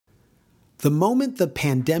The moment the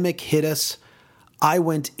pandemic hit us, I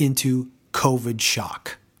went into COVID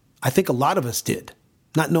shock. I think a lot of us did.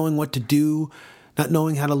 Not knowing what to do, not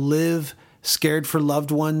knowing how to live, scared for loved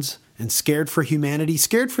ones, and scared for humanity,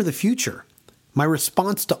 scared for the future. My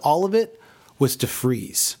response to all of it was to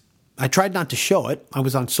freeze. I tried not to show it. I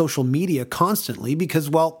was on social media constantly because,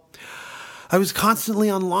 well, I was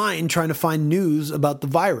constantly online trying to find news about the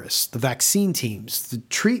virus, the vaccine teams, the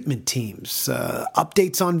treatment teams,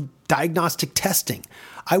 updates on diagnostic testing.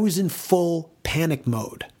 I was in full panic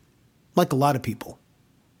mode, like a lot of people.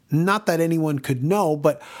 Not that anyone could know,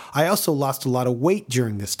 but I also lost a lot of weight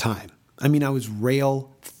during this time. I mean, I was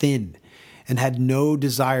rail thin and had no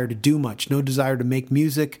desire to do much, no desire to make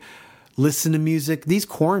music, listen to music. These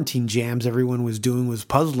quarantine jams everyone was doing was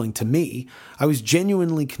puzzling to me. I was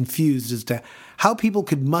genuinely confused as to how people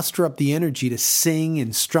could muster up the energy to sing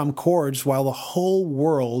and strum chords while the whole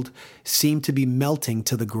world seemed to be melting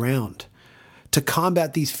to the ground. To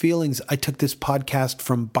combat these feelings, I took this podcast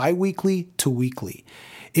from bi-weekly to weekly.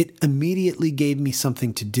 It immediately gave me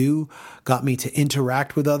something to do, got me to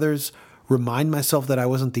interact with others, remind myself that I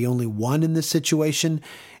wasn't the only one in this situation,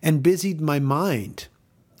 and busied my mind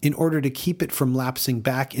in order to keep it from lapsing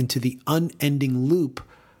back into the unending loop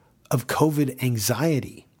of COVID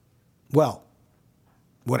anxiety. Well,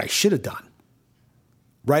 what I should have done,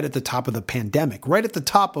 right at the top of the pandemic, right at the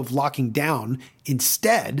top of locking down,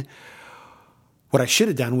 instead, what I should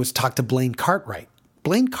have done was talk to Blaine Cartwright.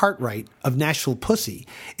 Blaine Cartwright of Nashville Pussy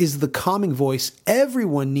is the calming voice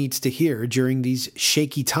everyone needs to hear during these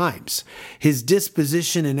shaky times. His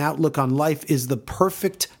disposition and outlook on life is the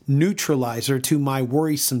perfect neutralizer to my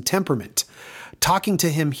worrisome temperament. Talking to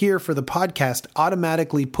him here for the podcast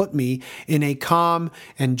automatically put me in a calm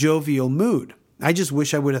and jovial mood. I just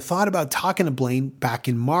wish I would have thought about talking to Blaine back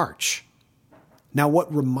in March. Now,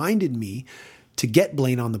 what reminded me to get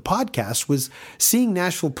Blaine on the podcast was seeing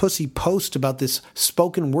Nashville Pussy post about this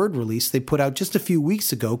spoken word release they put out just a few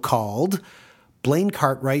weeks ago called Blaine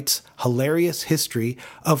Cartwright's Hilarious History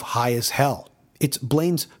of High as Hell. It's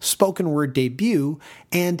Blaine's spoken word debut,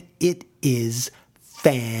 and it is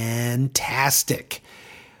fantastic.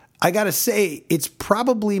 I gotta say, it's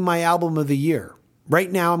probably my album of the year.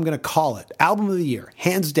 Right now, I'm gonna call it album of the year,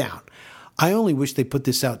 hands down. I only wish they put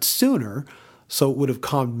this out sooner, so it would have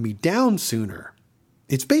calmed me down sooner.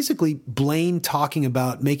 It's basically Blaine talking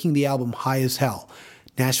about making the album High as Hell,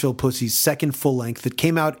 Nashville Pussy's second full length that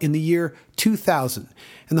came out in the year 2000,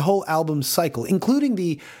 and the whole album cycle, including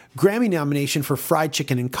the Grammy nomination for Fried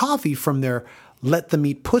Chicken and Coffee from their Let Them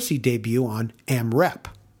Eat Pussy debut on AmRep.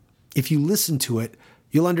 If you listen to it,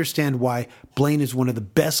 you'll understand why Blaine is one of the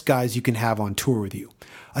best guys you can have on tour with you.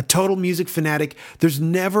 A total music fanatic, there's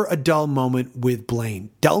never a dull moment with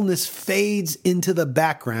Blaine. Dullness fades into the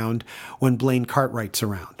background when Blaine Cartwright's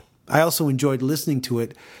around. I also enjoyed listening to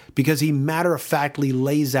it because he matter-of-factly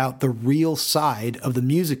lays out the real side of the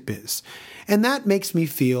music biz, and that makes me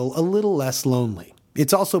feel a little less lonely.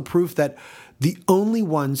 It's also proof that the only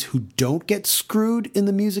ones who don't get screwed in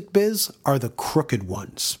the music biz are the crooked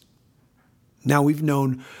ones. Now, we've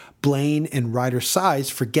known Blaine and Ruyter Suys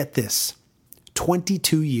for, get this,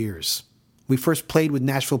 22 years. We first played with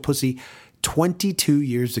Nashville Pussy 22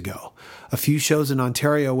 years ago. A few shows in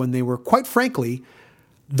Ontario when they were, quite frankly,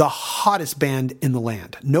 the hottest band in the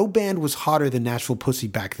land. No band was hotter than Nashville Pussy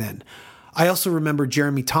back then. I also remember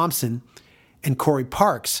Jeremy Thompson and Corey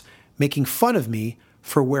Parks making fun of me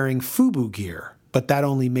for wearing FUBU gear, but that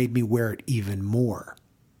only made me wear it even more.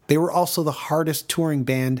 They were also the hardest touring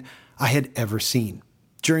band I had ever seen.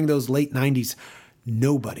 During those late 90s,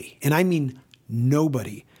 nobody, and I mean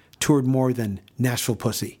nobody, toured more than Nashville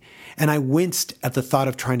Pussy. And I winced at the thought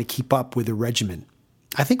of trying to keep up with the regimen.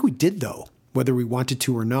 I think we did, though, whether we wanted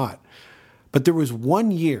to or not. But there was one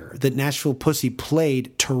year that Nashville Pussy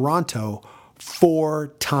played Toronto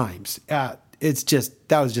 4 times. That was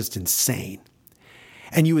just insane.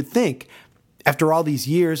 And you would think, after all these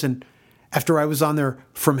years and after I was on their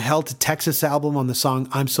From Hell to Texas album on the song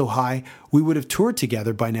I'm So High, we would have toured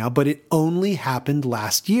together by now, but it only happened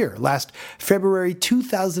last year, last February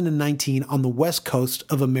 2019 on the West Coast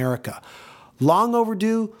of America. Long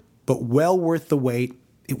overdue, but well worth the wait.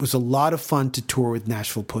 It was a lot of fun to tour with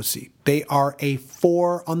Nashville Pussy. They are a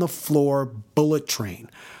 4-on-the-floor bullet train,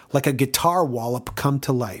 like a guitar wallop come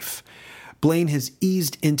to life. Blaine has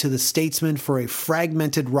eased into the statesman for a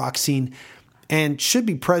fragmented rock scene and should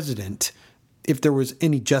be president if there was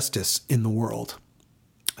any justice in the world.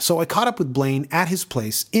 So I caught up with Blaine at his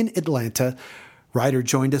place in Atlanta. Ruyter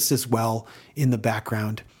joined us as well in the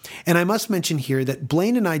background. And I must mention here that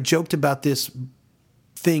Blaine and I joked about this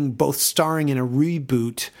thing both starring in a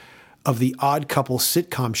reboot of the Odd Couple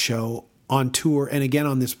sitcom show on tour and again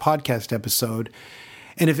on this podcast episode.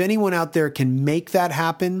 And if anyone out there can make that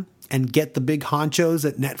happen and get the big honchos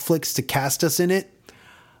at Netflix to cast us in it,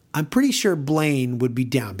 I'm pretty sure Blaine would be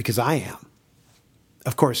down, because I am.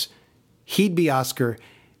 Of course, he'd be Oscar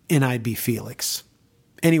and I'd be Felix.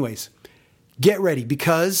 Anyways, get ready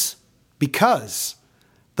because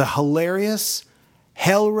the hilarious,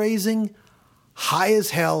 hell-raising,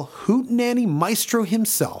 high-as-hell hootenanny maestro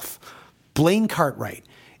himself, Blaine Cartwright,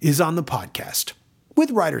 is on the podcast with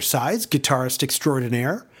Ruyter Suys, guitarist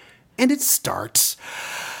extraordinaire, and it starts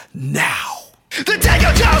now. The Tango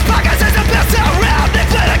Jones podcast is the best around. Nick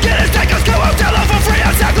Flanagan is Tango's co-host. Hello for free.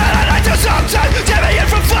 I'm so glad I like to sometimes. Jamie in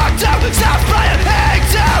from fucked up. Stop playing. Hang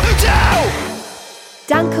down.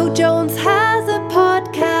 Danko Jones has a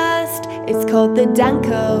podcast. It's called the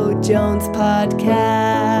Danko Jones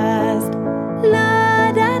Podcast.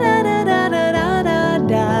 La da da da da da da da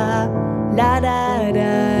da. La da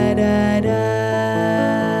da da da.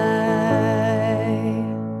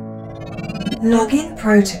 Login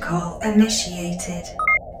protocol initiated.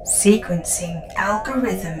 Sequencing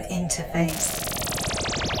algorithm interface.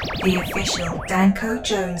 The official Danko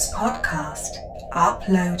Jones podcast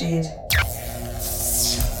uploaded.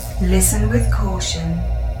 Listen with caution.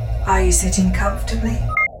 Are you sitting comfortably?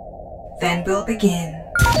 Then we'll begin.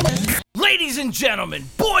 Ladies and gentlemen,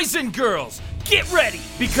 boys and girls, get ready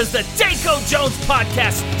because the Danko Jones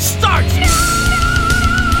podcast starts now.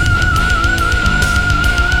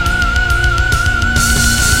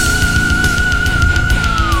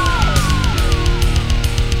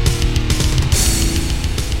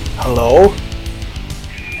 Hello?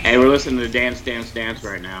 Hey, we're listening to Dance, Dance, Dance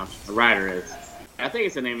right now. The writer is. I think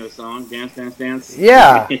it's the name of the song, Dance, Dance, Dance.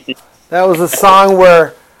 Yeah, that was a song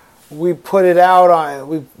where we put it out on,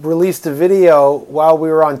 we released a video while we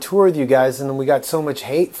were on tour with you guys, and then we got so much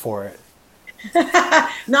hate for it.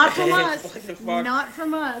 Not from us. Not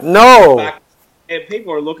from us. No! If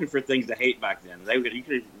people are looking for things to hate back then, you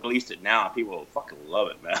could have released it now, and people will fucking love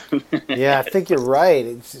it, man. Yeah, I think you're right.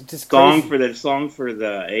 It's just crazy. Song for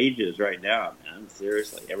the ages right now, man.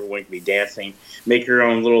 Seriously, everyone can be dancing. Make your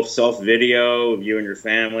own little self video of you and your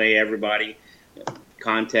family, everybody,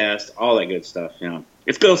 contest, all that good stuff. You know,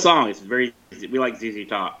 it's a good song. It's we like ZZ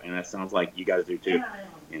Top, and that sounds like you guys do too.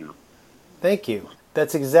 You know. Thank you.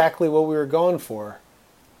 That's exactly what we were going for.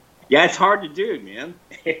 Yeah, it's hard to do, man.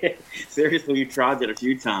 Seriously, we tried it a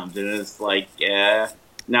few times, and it's like,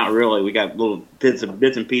 not really. We got little bits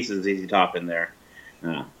and pieces of ZZ Top in there.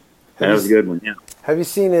 That was a good one. Yeah. Have you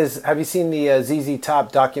seen the ZZ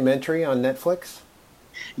Top documentary on Netflix?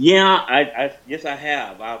 Yeah, yes, I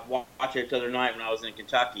have. I watched it the other night when I was in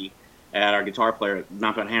Kentucky at our guitar player at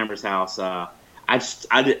Knockout Hammer's house. I'm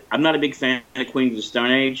not a big fan of Queens of the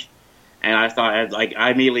Stone Age, and I thought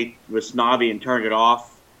I immediately was snobby and turned it off.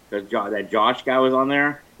 That Josh guy was on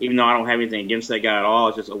there, even though I don't have anything against that guy at all.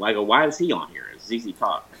 It's just like, why is he on here? It's ZZ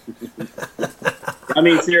Top. I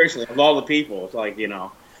mean, seriously, of all the people, it's like, you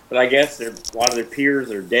know. But I guess a lot of their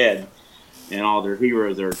peers are dead, and all their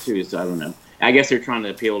heroes are too. So I don't know. I guess they're trying to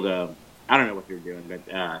appeal to. I don't know what they're doing, but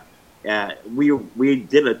we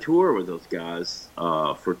did a tour with those guys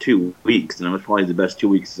for 2 weeks, and it was probably the best 2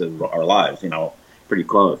 weeks of our lives. You know, pretty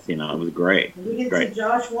close. You know, it was great. We did see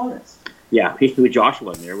Josh once. Yeah, Josh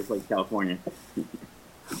wasn't there. We played California.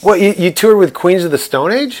 What, you toured with Queens of the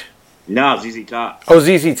Stone Age? No, ZZ Top. Oh,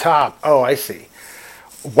 ZZ Top. Oh, I see.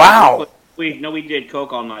 Wow. We did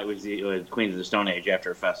Coke all night with Queens of the Stone Age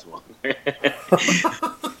after a festival. They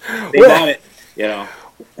bought it, you know,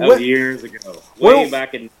 that was years ago. Way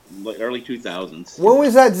back in the early 2000s. When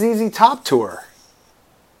was that ZZ Top tour?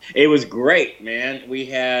 It was great, man. We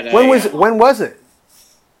had... When was it?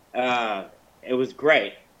 It was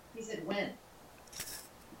great. He said when.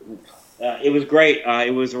 It was great.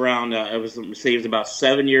 It was around. It was about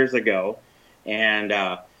 7 years ago,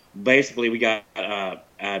 and basically we got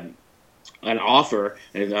an offer.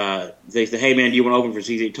 And they said, "Hey man, do you want to open for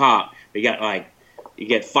ZZ Top?" You get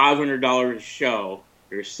 $500 a show.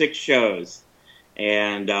 There's 6 shows,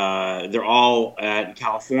 and they're all in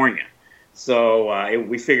California. So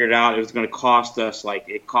we figured out it was going to cost us about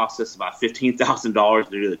 $15,000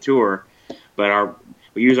 to do the tour, but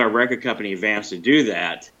we used our record company Advance to do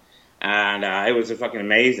that, and it was fucking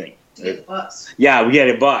amazing. To get a bus. Yeah, we had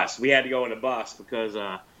a bus. We had to go in a bus because,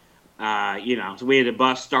 so we had a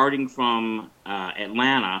bus starting from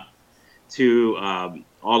Atlanta to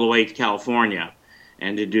all the way to California,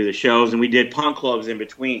 and to do the shows. And we did punk clubs in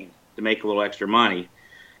between to make a little extra money,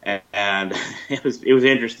 and it was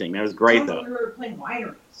interesting. It was great though. We were playing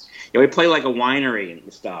wineries. Yeah, we play like a winery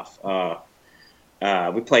and stuff.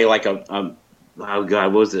 We play like oh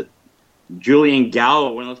God, what was it? Julian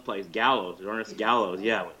Gallo, one of those places, Ernest Gallows,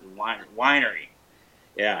 yeah, winery,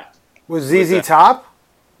 yeah. Was ZZ Top?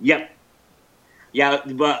 Yep. Yeah,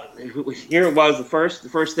 but here it was. The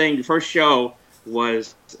first show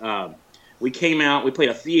was we came out. We played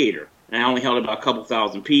a theater, and I only held about a couple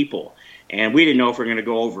thousand people, and we didn't know if we were going to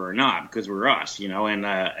go over or not because we're us, you know.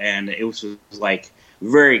 And it was like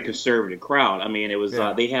very conservative crowd. I mean, it was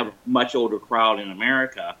they have a much older crowd in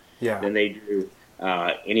America than they do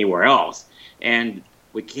anywhere else, and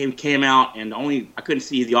we came out, and I couldn't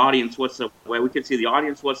see the audience whatsoever. We couldn't see the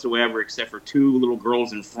audience whatsoever, except for two little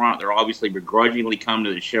girls in front. They're obviously begrudgingly come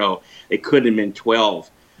to the show. They couldn't have been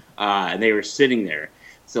 12, and they were sitting there.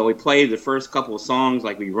 So we played the first couple of songs,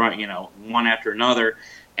 like we run, you know, one after another,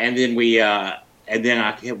 and then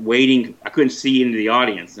I kept waiting. I couldn't see into the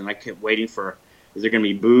audience, and I kept waiting for, is there going to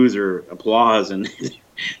be boos or applause? And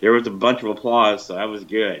there was a bunch of applause, so that was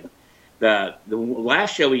good. The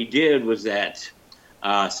last show we did was at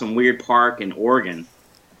some weird park in Oregon,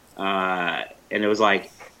 and it was like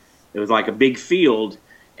a big field,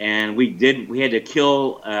 and we had to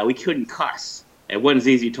kill. We couldn't cuss. It wasn't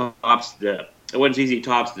ZZ Top's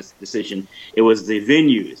decision. It was the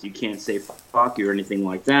venues. You can't say fuck you or anything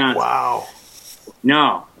like that. Wow.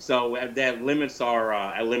 No. So that limits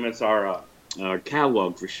our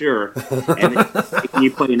catalog for sure. And then you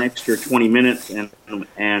play an extra 20 minutes,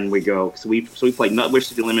 and we go. So we played Nutwish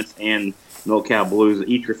City Limits and No Cow Blues,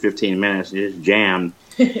 each for 15 minutes, and just jammed.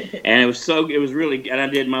 And it was really, and I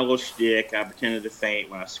did my little shtick. I pretended to faint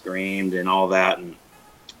when I screamed and all that. And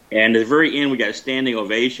at the very end, we got a standing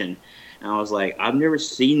ovation. And I was like, I've never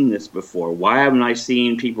seen this before. Why haven't I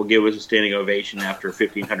seen people give us a standing ovation after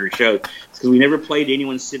 1,500 shows? It's because we never played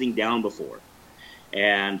anyone sitting down before.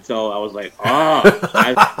 And so I was like,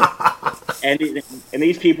 and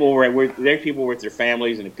these people were people with their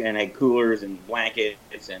families and had coolers and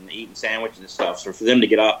blankets and eating sandwiches and stuff. So for them to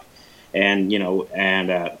get up and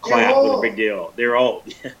clap was a big deal. They're old.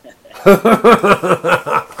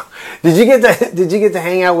 Did you get to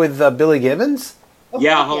hang out with Billy Gibbons?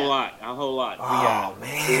 Yeah, a whole lot. Oh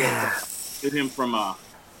man, we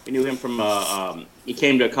knew him from. He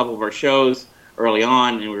came to a couple of our shows early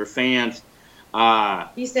on, and we were fans.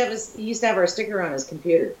 He used to have our sticker on his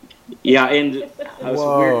computer. Yeah, and I was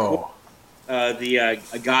weird.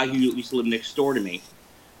 A guy who used to live next door to me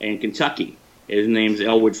in Kentucky. His name's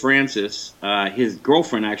Elwood Francis. His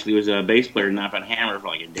girlfriend actually was a bass player in Knife and Hammer for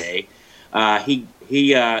like a day.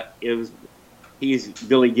 He's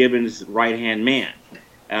Billy Gibbons' right-hand man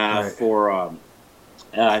for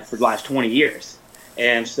the last 20 years.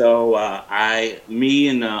 And so me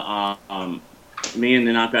and the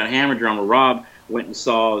Knife and Hammer drummer Rob went and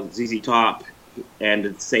saw ZZ Top and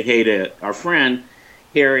to say hey to our friend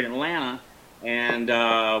here in Atlanta. And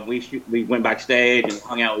we went backstage and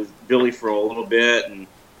hung out with Billy for a little bit and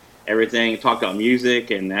everything, talked about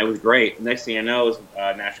music, and that was great. Next thing I know is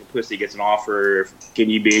Nashville Pussy gets an offer, can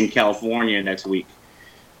you be in California next week?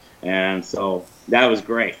 And so that was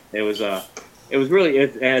great. It was really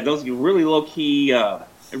those really low key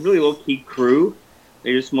crew.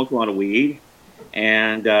 They just smoked a lot of weed,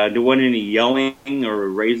 and there wasn't any yelling or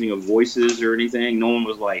raising of voices or anything. No one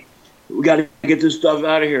was like, we got to get this stuff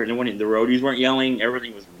out of here. And the roadies weren't yelling.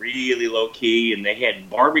 Everything was really low key, and they had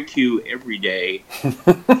barbecue every day.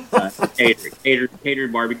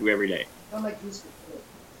 Catered barbecue every day. I like juice.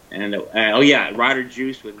 And Ruyter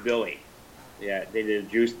Suys with Billy. Yeah, they did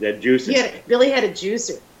juice. Billy had a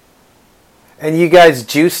juicer. And you guys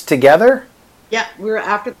juiced together? Yeah, we were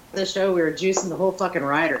after the show. We were juicing the whole fucking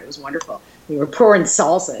Ruyter. It was wonderful. We were pouring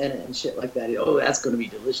salsa in it and shit like that. Oh, that's going to be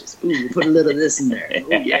delicious. Ooh, put a little of this in there. Oh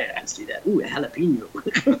yeah, let's do that. Ooh, a jalapeno.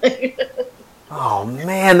 Oh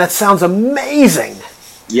man, that sounds amazing.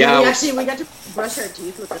 Yeah, we got to brush our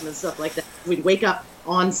teeth with them and stuff like that. We'd wake up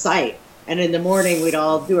on site, and in the morning we'd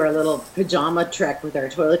all do our little pajama trek with our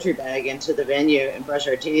toiletry bag into the venue and brush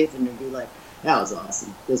our teeth, and we'd be like, "That was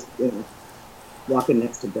awesome." Just walking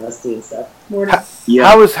next to Dusty and stuff. Morning.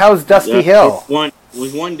 How was Dusty Hill? It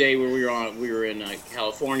was one day where we were in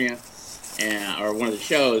California, or one of the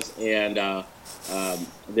shows, and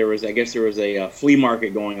there was a flea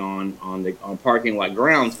market going on parking lot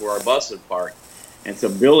grounds where our bus would park. And so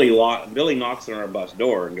Billy knocks on our bus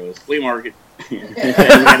door and goes, flea market. And we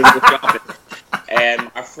had to go shopping.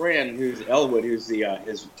 And our friend, who's Elwood, who's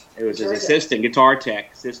his assistant, guitar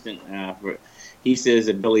tech assistant, he says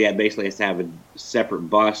that Billy basically has to have a separate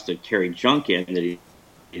bus to carry junk in, that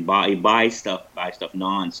he buys stuff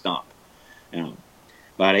nonstop.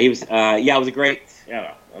 But he was, it was a great,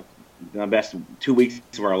 the best 2 weeks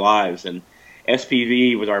of our lives. And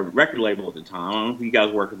SPV was our record label at the time. I don't know if you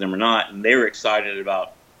guys work with them or not, and they were excited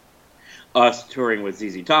about us touring with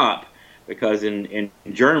ZZ Top, because in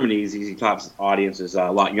Germany, ZZ Top's audience is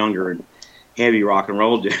a lot younger and heavy rock and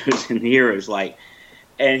roll dudes, and here it was like,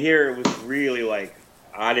 and here it was really like,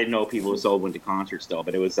 I didn't know people so went to concerts still,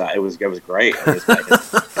 but it was great. It was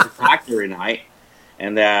packed every night,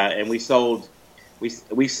 and we sold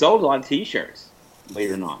a lot of T-shirts.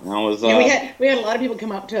 Believe it or not, and I was we had a lot of people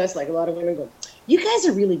come up to us, like a lot of women go, "You guys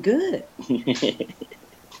are really good."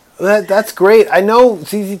 That's great. I know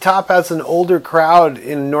ZZ Top has an older crowd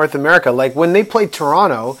in North America. Like when they played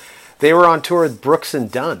Toronto, they were on tour with Brooks and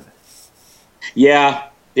Dunn. Yeah,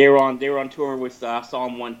 they were on tour with saw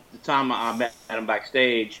them one the time I met them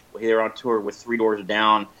backstage. They were on tour with Three Doors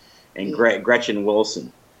Down and Gretchen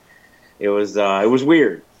Wilson. It was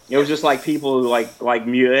weird. It was just like people who like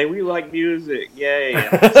music. Hey, we like music, yay!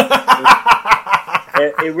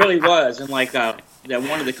 It really was, and like that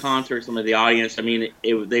one of the concerts, some of the audience. I mean,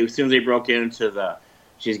 as soon as they broke into the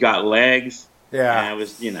 "She's Got Legs," and it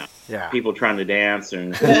was people trying to dance,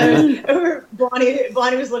 and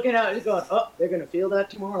Bonnie was looking out and going, "Oh, they're gonna feel that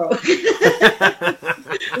tomorrow."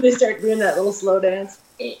 And they start doing that little slow dance.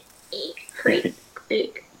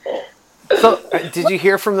 So, did you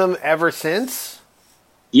hear from them ever since?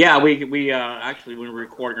 Yeah, we actually, when we were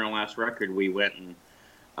recording our last record, we went and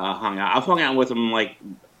hung out. I've hung out with them, like,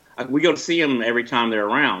 we go to see them every time they're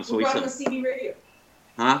around. So we brought them a CB radio.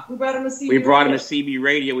 Huh? We brought them a CB radio. We brought them a CB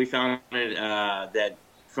radio. We found it was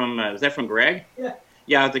that from Greg? Yeah.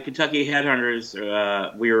 Yeah, the Kentucky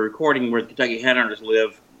Headhunters, we were recording where the Kentucky Headhunters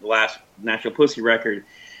live, the last Nashville Pussy record,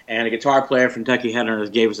 and a guitar player from Kentucky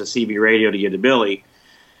Headhunters gave us a CB radio to give to Billy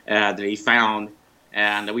that he found.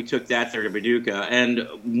 And we took that there to Paducah. And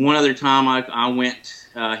one other time I went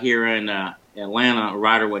here in Atlanta,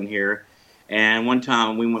 Ruyter wasn't here. And one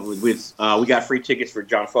time we went we got free tickets for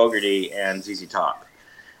John Fogerty and ZZ Top.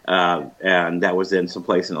 And that was in some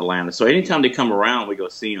place in Atlanta. So anytime they come around, we go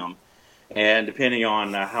see them. And depending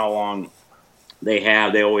on how long they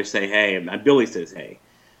have, they always say, hey. And Billy says, hey.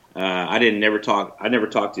 I never talked to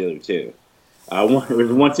the other two. There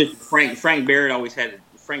was one situation, Frank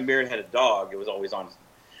Barrett had a dog. It was always on.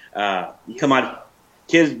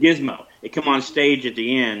 Gizmo. It come on stage at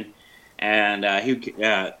the end, and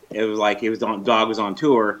it was like dog was on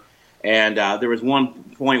tour, and there was one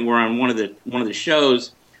point where on one of the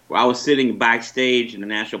shows where I was sitting backstage in the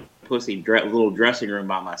Nashville Pussy little dressing room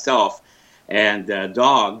by myself, and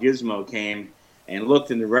dog Gizmo came and looked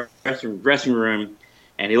in the dressing room.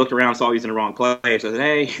 And he looked around, saw he was in the wrong place. I said,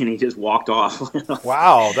 hey, and he just walked off.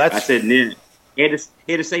 Wow, I said, nah. He had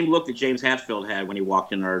the same look that James Hetfield had when he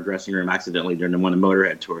walked in our dressing room accidentally during one of the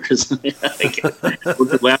Motorhead tours. Looked to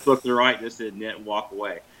the left, looked to the right, just said, and walk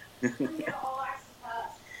away.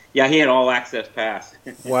 Yeah, he had all access pass.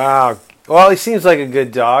 Wow. Well, he seems like a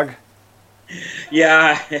good dog.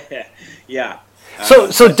 Yeah, yeah.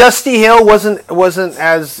 So Dusty Hill wasn't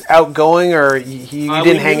as outgoing, or you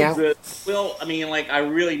didn't hang out? Well, I mean, like I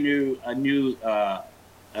knew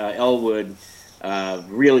Elwood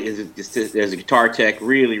really as a guitar tech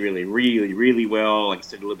really well. Like I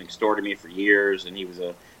said, lived next door to me for years, and he was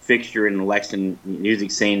a fixture in the Lexington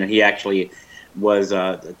music scene. And he actually was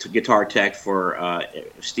a guitar tech for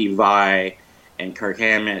Steve Vai and Kirk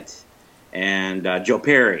Hammett and Joe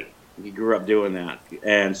Perry. He grew up doing that,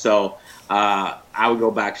 and so I would go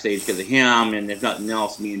backstage because of him, and if nothing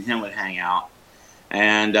else, me and him would hang out,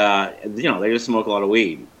 and they just smoke a lot of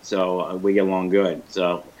weed, so we get along good.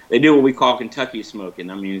 So they do what we call Kentucky smoking.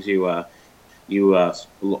 That means you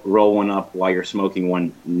roll one up while you're smoking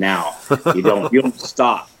one now. You don't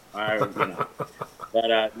stop. But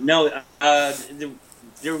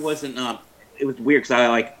there wasn't. It was weird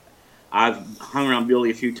because I've hung around Billy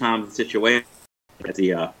a few times in situations at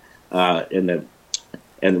the what do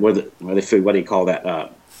you call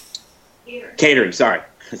that? Catering. Sorry.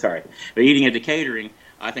 But eating at the catering,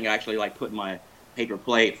 I think I actually putting my paper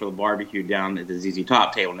plate for the barbecue down at the ZZ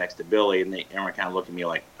Top table next to Billy, and everyone kind of looked at me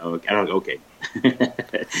like, oh, okay.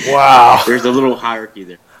 Wow. There's a little hierarchy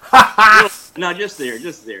there. No, just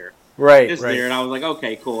there. Right. Just there, and I was like,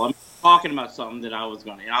 okay, cool. I'm talking about something that I was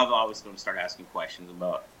going to start asking questions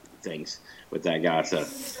about things with that guy. So.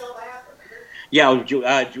 Yeah, we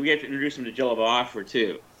have to introduce him to Jello Biafra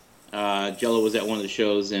too. Jello was at one of the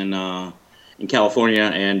shows in California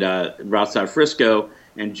and outside Frisco,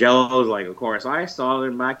 and Jello was like, of course, I saw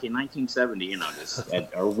them back in 1970,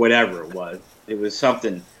 or whatever it was. It was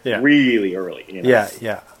something really early.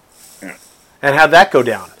 Yeah. And how'd that go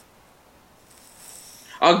down?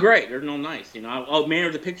 Oh, great! They're no nice. Oh man,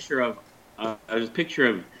 there's a picture of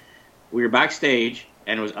we were backstage,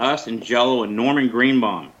 and it was us and Jello and Norman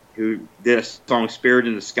Greenbaum, who did a song "Spirit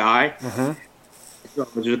in the Sky." Mm-hmm. So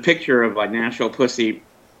there's a picture of like Nashville Pussy,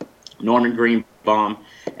 Norman Greenbaum,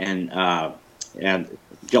 and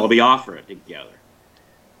Jello Biafra together.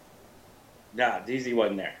 Nah, DZ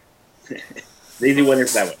wasn't there. DZ wasn't there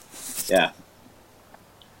for that one. Yeah.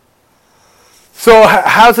 So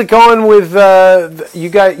how's it going with you?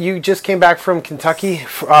 You just came back from Kentucky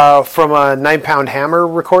from a 9-Pound Hammer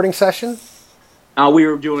recording session. We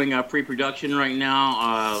were doing a pre-production right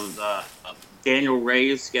now. Daniel Rey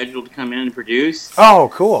is scheduled to come in and produce.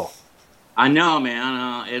 Oh, cool. I know,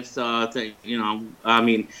 man. It's you know, I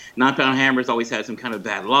mean, 9-Pound Hammer's always had some kind of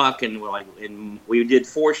bad luck, and we did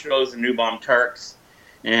 4 shows in New Bomb Turks,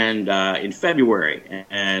 and in February,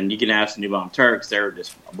 and you can ask the New Bomb Turks, they're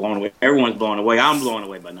just blown away. Everyone's blown away. I'm blown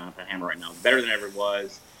away by 9-Pound Hammer right now. It's better than ever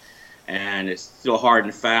was, and it's still hard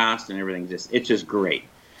and fast, and everything it's just great.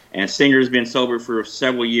 And Singer's been sober for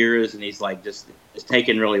several years, and he's like just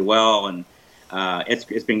taken really well, and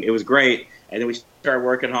it was great. And then we started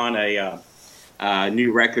working on a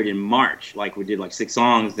new record in March. Like we did like 6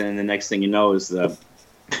 songs. Then the next thing you know is the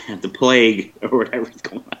plague or whatever's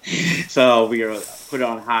going on. So we put it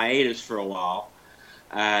on hiatus for a while,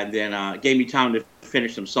 and then it gave me time to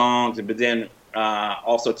finish some songs. But then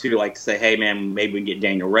also to like say, hey man, maybe we can get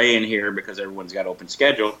Daniel Rey in here because everyone's got open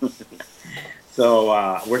schedule.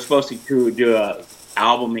 So we're supposed to do a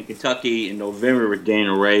album in Kentucky in November with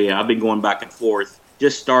Daniel Rey. I've been going back and forth.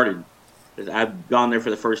 Just started. I've gone there for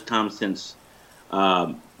the first time since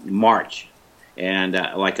March, and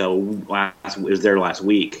was there last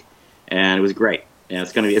week, and it was great. And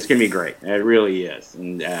it's gonna be great. It really is,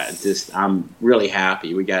 and I'm really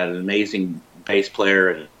happy. We got an amazing bass player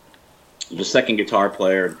and the second guitar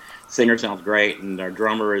player. Singer sounds great, and our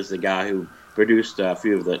drummer is the guy who produced a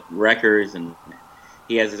few of the records, and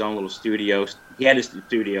he has his own little studio. He had his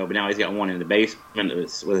studio, but now he's got one in the basement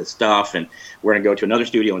with his stuff, and we're going to go to another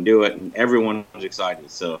studio and do it, and everyone was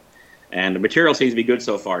excited. So, and the material seems to be good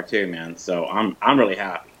so far too, man. So I'm really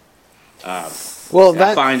happy. I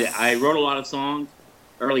wrote a lot of songs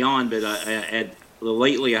early on, but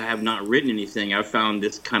lately I have not written anything. I've found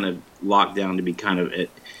this kind of lockdown to be kind of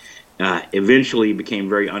eventually became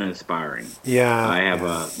very uninspiring. Yeah, I have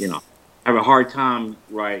I have a hard time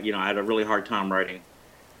writing. I had a really hard time writing.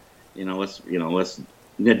 Let's dance,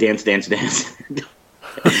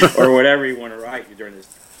 or whatever you want to write during this.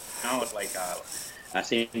 Now it's like I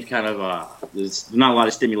seem kind of there's not a lot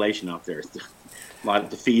of stimulation out there. It's a lot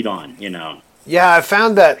to feed on. Yeah, I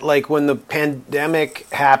found that like when the pandemic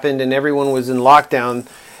happened and everyone was in lockdown,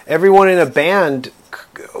 everyone in a band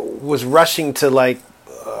was rushing to like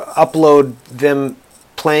upload them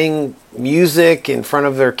playing music in front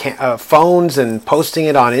of their phones and posting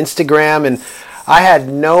it on Instagram, and I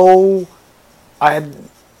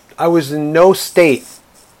was in no state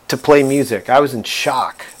to play music. I was in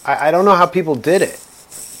shock. I don't know how people did it.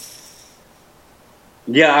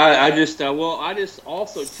 Yeah, I just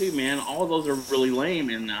also too, man. All of those are really lame,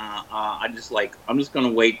 and I'm just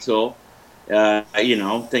gonna wait till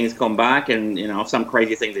things come back, and if some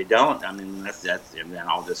crazy thing they don't. I mean, that's and then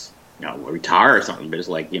I'll just retire or something. But it's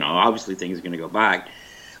like obviously things are gonna go back.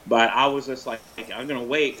 But I was just like I'm gonna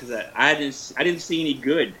wait because I didn't see any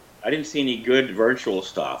good. I didn't see any good virtual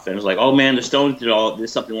stuff, and it was like, oh man, the Stones did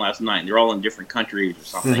something last night, and they're all in different countries or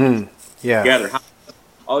something. Mm-hmm. Yeah, together.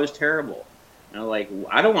 Oh, it was terrible. And I'm like,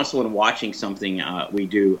 I don't want someone watching something we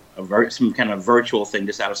do some kind of virtual thing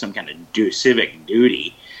just out of some kind of civic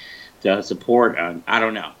duty to support. I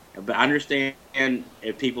don't know, but I understand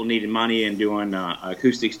if people needed money and doing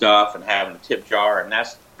acoustic stuff and having a tip jar, and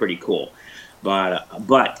that's pretty cool. But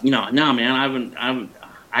no, man,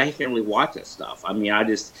 I can't really watch that stuff. I mean,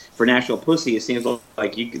 for Nashville Pussy, it seems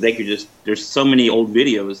like they could just. There's so many old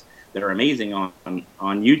videos that are amazing on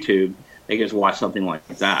YouTube. They can just watch something like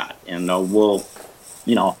that, and I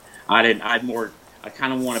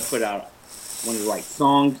kind of want to put out one of the right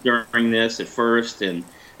songs during this at first, and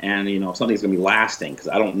something's going to be lasting, because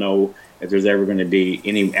I don't know if there's ever going to be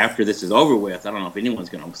any after this is over with. I don't know if anyone's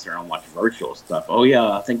going to sit around and watch virtual stuff. Oh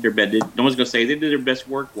yeah, I think no one's going to say they did their best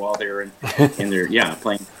work while they're in their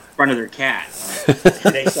playing in front of their cat. That's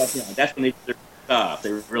when they did their stuff.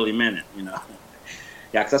 They really meant it,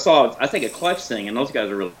 Yeah, because I think a Clutch thing, and those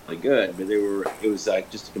guys are really, really good, but it was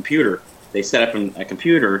just a computer. They set up a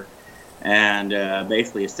computer, and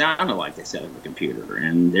basically it sounded like they set up a computer,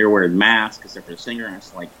 and they were wearing masks except for the singer, and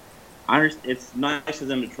it's like, it's nice of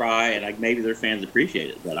them to try, and maybe their fans appreciate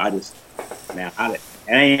it, but it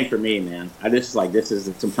ain't for me, man. I just this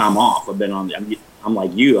is some time off. I'm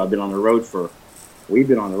like you. We've been on the road for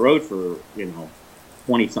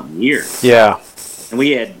 20-something years. Yeah, and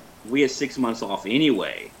we had 6 months off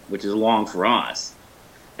anyway, which is long for us.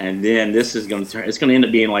 and then this is going to turn. It's going to end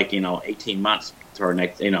up being like 18 months to our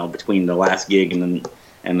next, between the last gig and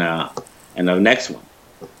the next one.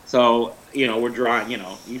 So we're drawing.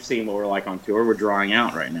 You've seen what we're like on tour. We're drawing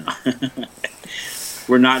out right now.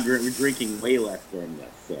 We're drinking way less during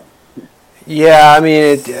this. So. Yeah, I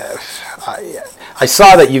mean, I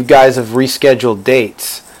saw that you guys have rescheduled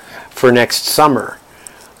dates for next summer.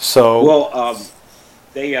 So it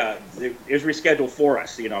was rescheduled for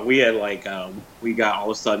us. We had we got all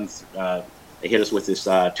of a sudden they hit us with this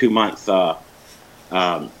 2-month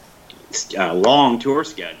long tour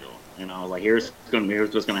schedule. Here's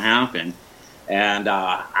what's gonna happen, and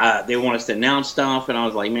they want us to announce stuff, and I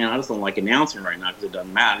was like, man, I just don't like announcing right now because it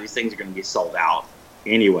doesn't matter. These things are gonna be sold out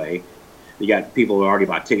anyway. You got people who already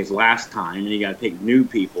bought tickets last time, and you got to pick new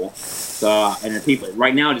people. So, and the people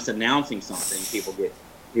right now, just announcing something, people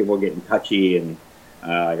are getting touchy and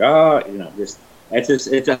I don't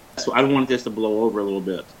want this to blow over a little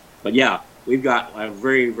bit. But yeah, we've got a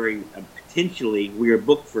very, very potentially we are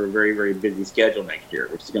booked for a very, very busy schedule next year,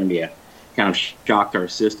 which is going to be a kind of shock to our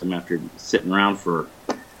system after sitting around for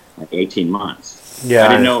like 18 months. Yeah, I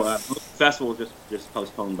didn't know the festival was just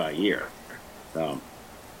postponed by a year. So.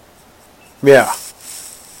 Yeah.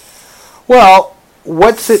 Well,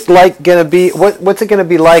 what's it like gonna be? What's it gonna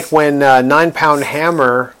be like when 9 Pound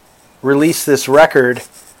Hammer release this record?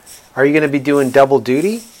 Are you gonna be doing double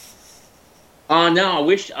duty? No,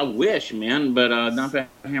 I wish, man. But 9 Pound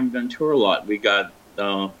Hammer doesn't tour a lot. We got,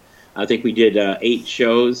 I think we did 8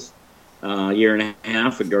 shows a year and a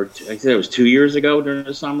half. Or I said it was 2 years ago during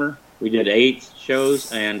the summer. We did 8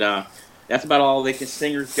 shows, and that's about all they can.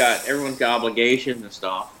 Singers got, everyone's got obligations and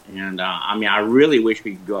stuff. And I really wish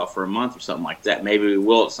we could go out for a month or something like that. Maybe we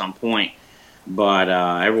will at some point. But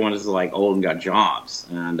everyone is like old and got jobs,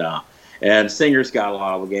 and singers got a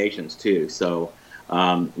lot of obligations too. So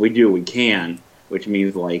we do what we can, which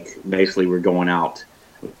means like basically we're going out.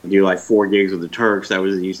 We do like 4 gigs with the Turks. That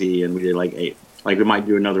was easy, and we did like 8. Like we might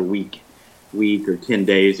do another week or 10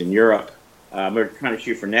 days in Europe. We're trying to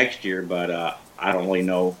shoot for next year, but I don't really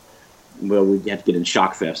know. Well, we have to get in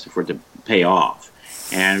Shockfest for it to pay off,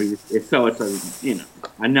 and it's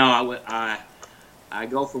I know I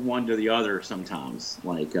go from one to the other sometimes.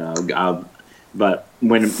 But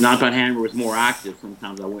when 9 Pound Hammer was more active,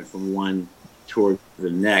 sometimes I went from one tour to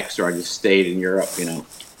the next, or I just stayed in Europe.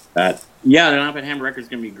 But yeah, the 9 Pound Hammer record is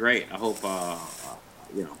gonna be great. I hope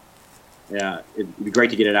yeah, it'd be great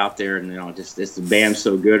to get it out there, and the band's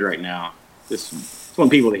so good right now. Just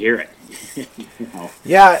want people to hear it.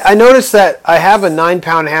 Yeah, I noticed that I have a 9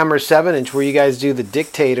 Pound Hammer 7-inch where you guys do the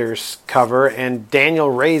Dictators cover, and Daniel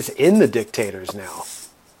Ray's in the Dictators now.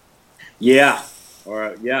 Yeah,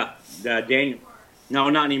 Daniel. No,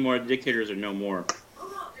 not anymore. The Dictators are no more.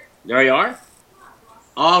 There you are.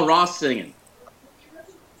 Oh, Ross singing.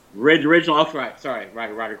 Original. Oh, right. Sorry,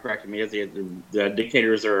 Ryder corrected me. The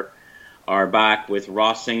Dictators are back with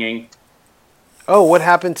Ross singing. Oh, what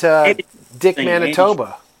happened to Dick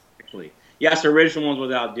Manitoba? Actually, yes, the original one's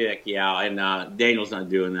without Dick. Yeah, and Daniel's not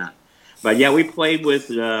doing that. But yeah, we played with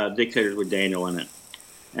Dictators with Daniel in it,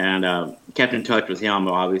 and kept in touch with him.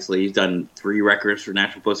 Obviously, he's done 3 records for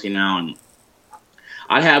Nashville Pussy now, and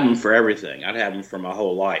I'd have him for everything. I'd have him for my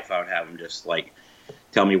whole life. I would have him just like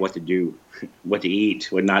tell me what to do, what to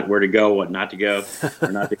eat, where to go, what not to go,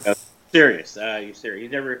 or not to go. Serious. He's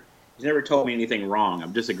serious. He's never told me anything wrong.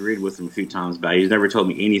 I've disagreed with him a few times, but he's never told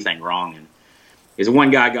me anything wrong. And he's one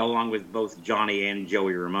guy I got along with both Johnny and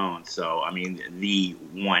Joey Ramone. So, I mean, the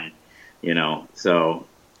one, So,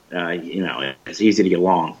 it's easy to get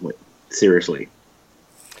along with, seriously.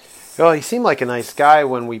 Well, he seemed like a nice guy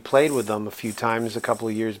when we played with him a few times a couple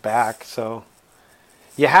of years back. So,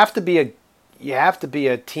 you have to be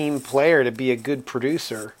a team player to be a good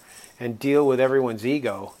producer and deal with everyone's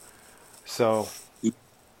ego. So.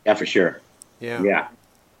 Yeah, for sure. Yeah.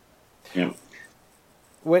 That's an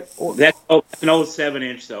old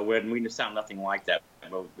 7-inch though. We just sound nothing like that,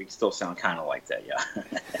 but we still sound kind of like that. Yeah.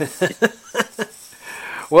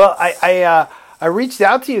 Well, I reached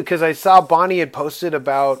out to you because I saw Bonnie had posted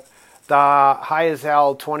about the High as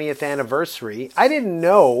Hell 20th anniversary. I didn't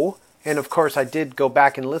know, and of course I did go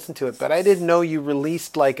back and listen to it, but I didn't know you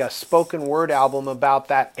released like a spoken word album about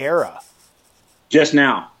that era. Just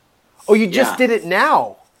now. Oh, you just did it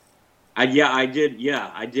now? I did.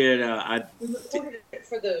 Yeah, I did. We recorded it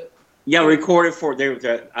for the. Yeah, we recorded for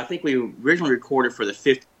I think we originally recorded for the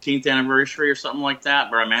 15th anniversary or something like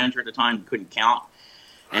that. But our manager at the time couldn't count,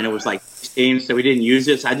 and it was like 16, so we didn't use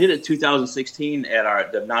it. So I did it 2016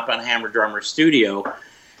 at the 9 Pound Hammer drummer studio,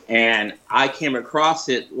 And I came across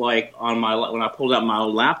it like when I pulled out my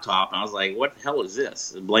old laptop, and I was like, "What the hell is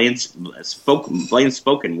this?" Blaine's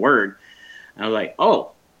spoken word. And I was like,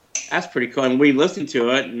 "Oh, that's pretty cool." And we listened to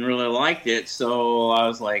it and really liked it. So I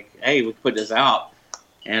was like, "Hey, we put this out."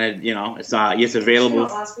 And it's available.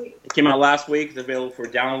 It came out last week. It's available for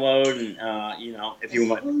download, and if you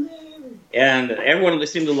want. And everyone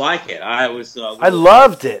seemed to like it. I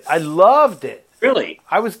loved it. I loved it. Really?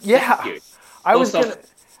 I was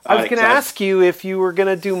gonna ask you if you were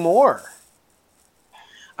gonna do more.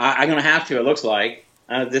 I'm gonna have to. It looks like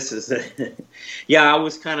this is. I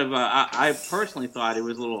was kind of. I personally thought it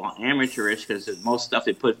was a little amateurish because most stuff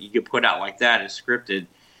you could put out like that is scripted.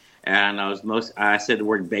 And I said the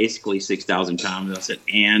word basically 6,000 times. I said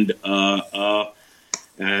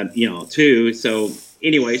too. So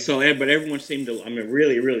anyway, but everyone seemed to.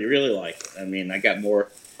 Really, really, really like it. I mean, I got more.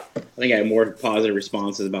 I think I had more positive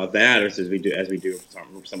responses about that as we do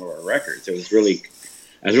some of our records. So it was really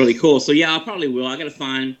cool. So yeah, I probably will. I gotta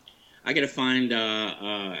find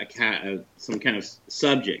some kind of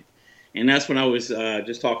subject, and that's when I was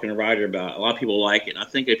just talking to Ruyter about. A lot of people like it. And I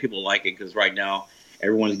think that people like it because right now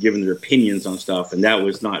everyone's giving their opinions on stuff, and that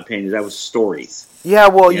was not opinions. That was stories. Yeah.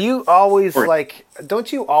 Well, you always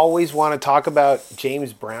don't you always want to talk about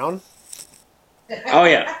James Brown? Oh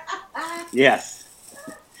yeah. Yes.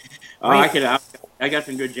 I got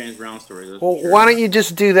some good James Brown stories. Well, why don't you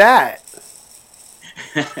just do that?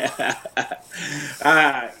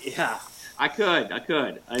 Yeah, I could.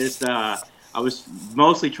 I was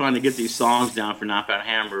mostly trying to get these songs down for Not Bad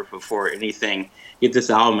Hammer before anything. Get this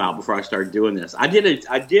album out before I started doing this. I did a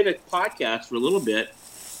podcast for a little bit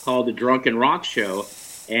called The Drunken Rock Show,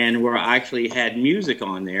 and where I actually had music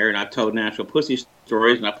on there, and I told Nashville Pussy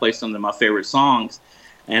stories, and I played some of my favorite songs,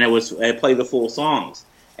 and I played the full songs.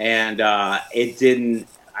 And it didn't.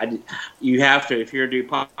 You have to, if you're to do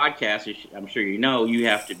podcasts, I'm sure you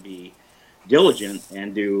have to be diligent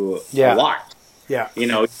and do a lot. Yeah.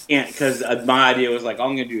 You can't, because my idea was like,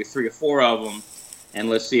 I'm going to do 3 or 4 of them, and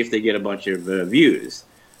let's see if they get a bunch of views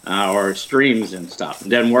or streams and stuff. It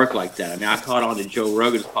doesn't work like that. I mean, I caught on to Joe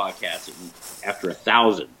Rogan's podcast after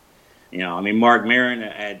 1,000. Mark Maron,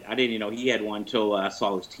 I didn't know he had one until I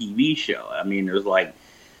saw his TV show. I mean, it was like,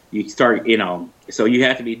 you start, so you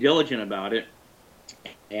have to be diligent about it.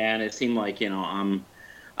 And it seemed like, I'm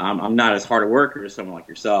not as hard a worker as someone like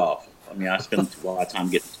yourself. I mean, I spend a lot of time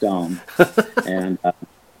getting stoned and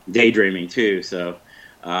daydreaming too. So,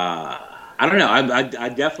 I don't know. I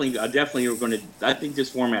definitely are going to, I think this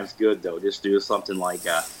format's good though. Just do something like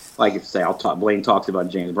if say Blaine talks about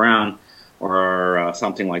James Brown or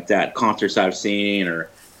something like that. Concerts I've seen, or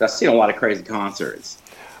I've seen a lot of crazy concerts.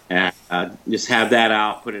 And just have that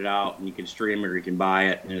out, put it out, and you can stream it or you can buy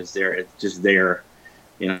it, and it's there. It's just there.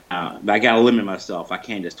 But I got to limit myself. I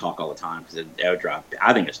can't just talk all the time because it would drive.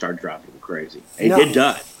 I think it started driving people crazy. It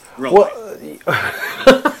does. Really.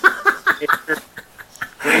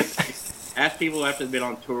 Ask people after they've been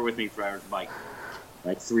on tour with me for like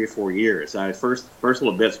 3 or 4 years. First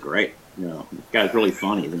little bit's great. This guy's really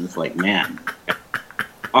funny. Then it's like, man.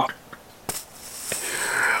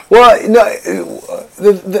 Well, no,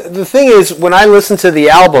 the thing is, when I listen to the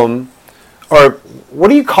album, or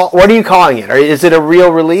what are you calling it? Or is it a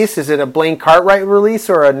real release? Is it a Blaine Cartwright release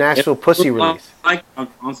or a Nashville Pussy release?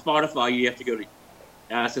 On Spotify, you have to go to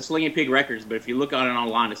it's a Slinging Pig Records, but if you look on it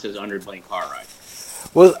online, it says under Blaine Cartwright.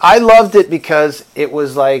 Well, I loved it because it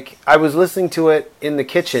was like I was listening to it in the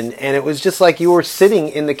kitchen, and it was just like you were sitting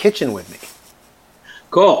in the kitchen with me.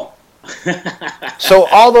 Cool. So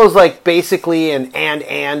all those like basically and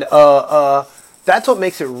that's what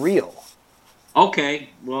makes it real. Okay.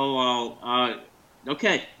 Well,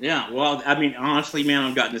 okay. Yeah. Well, I mean, honestly, man,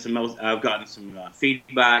 I've gotten some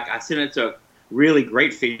feedback. I sent it to really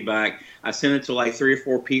great feedback. I sent it to like 3 or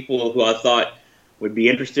 4 people who I thought would be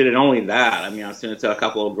interested in only that. I mean, I sent it to a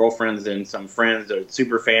couple of girlfriends and some friends that are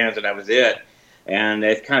super fans, and that was it. And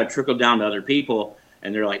it's kind of trickled down to other people.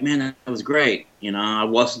 And they're like, man, that was great. I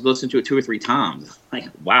listened to it 2 or 3 times. Like,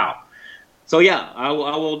 wow. So yeah, I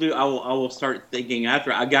will start thinking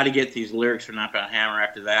after. I got to get these lyrics for Not Bad Hammer.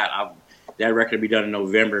 After that, that record will be done in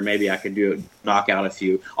November. Maybe I could knock out a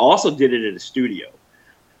few. I also did it at a studio.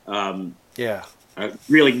 Yeah. A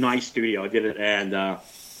really nice studio. I did it and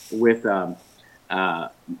with an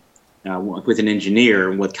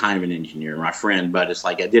engineer. What kind of an engineer? My friend. But it's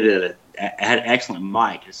like I did it. I had an excellent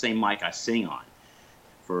mic, the same mic I sing on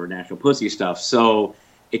for Nashville Pussy stuff. So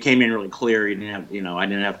it came in really clear. You didn't have, I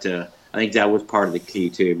didn't have to. I think that was part of the key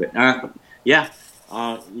too. But yeah,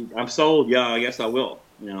 I'm sold. Yeah, I guess I will.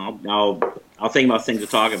 I'll think about things to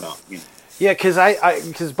talk about. Yeah,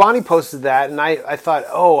 because Bonnie posted that, and I thought,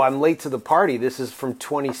 oh, I'm late to the party. This is from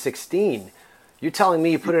 2016. You're telling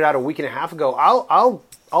me you put it out a week and a half ago. I'll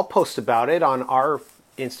post about it on our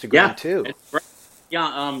Instagram too. Yeah,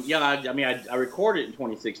 I mean, I recorded it in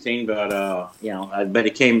 2016, but but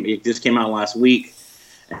it just came out last week,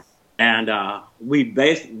 and we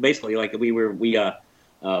basically like we were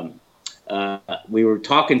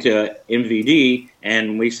talking to MVD,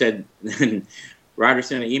 and we said. Ruyter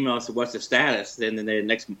sent an email and said, "What's the status?" And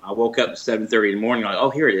then I woke up at 7:30 in the morning. Like, oh,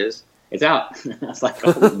 here it is. It's out. I was like,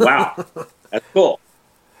 oh, wow, that's cool.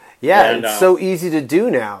 Yeah, and it's so easy to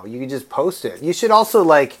do now. You can just post it. You should also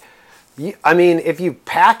if you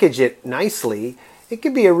package it nicely, it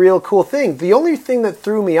could be a real cool thing. The only thing that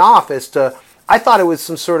threw me off I thought it was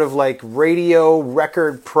some sort of like radio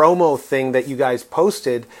record promo thing that you guys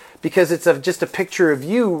posted because it's just a picture of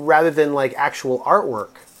you rather than like actual artwork.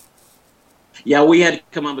 Yeah, we had to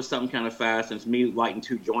come up with something kind of fast, and it's me lighting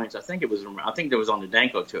 2 joints. I think that was on the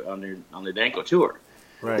Danko on the Danko tour.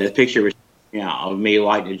 Right. The picture was of me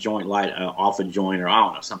lighting a joint, off a joint, or I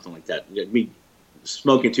don't know, something like that. Me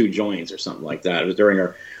smoking 2 joints or something like that. It was during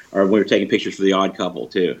our we were taking pictures for The Odd Couple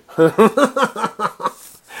too.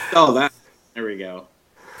 There we go.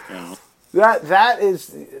 That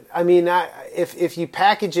is, I mean, if you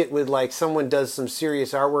package it with like someone does some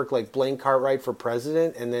serious artwork like Blaine Cartwright for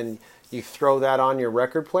president, and then you throw that on your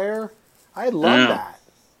record player, I love that.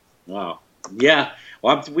 Wow. Yeah.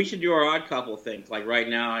 Well, we should do our Odd Couple things. Like right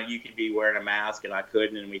now, you could be wearing a mask and I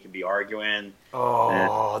couldn't, and we could be arguing.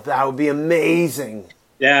 Oh, that would be amazing.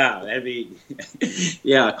 Yeah, that'd be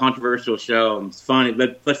a controversial show. It's funny,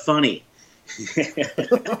 but funny.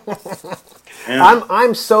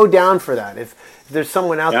 I'm so down for that. If there's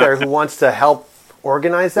someone out there who wants to help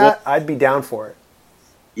organize that, I'd be down for it.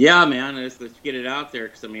 Yeah, man, let's get it out there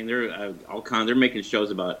because I mean they're making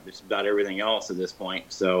shows about everything else at this point.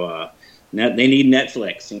 So they need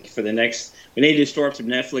Netflix, and we need to store up some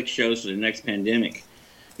Netflix shows for the next pandemic,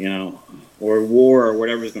 or war or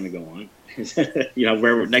whatever's going to go on.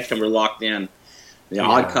 Where next time we're locked in, the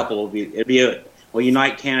Odd Couple will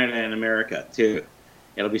unite Canada and America too.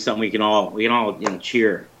 It'll be something we can all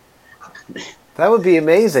cheer. That would be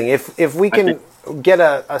amazing if we can get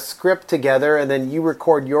a script together and then you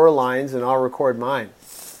record your lines and I'll record mine.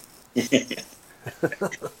 You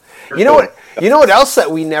know what else that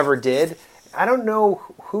we never did? I don't know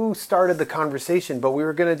who started the conversation, but we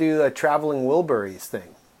were going to do the Traveling Wilburys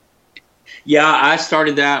thing. Yeah, I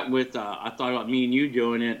started that with I thought about me and you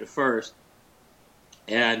doing it at first,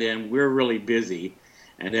 and then we're really busy,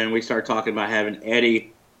 and then we started talking about having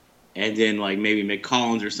Eddie, and then like maybe Mick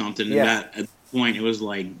Collins or something. And that at the point it was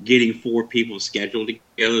like getting 4 people scheduled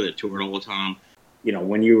together that toured all the time.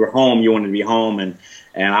 When you were home, you wanted to be home, and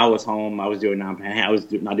I was home. I was doing not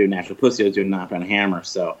doing Nashville Pussy. I was doing 9-Pound Hammer.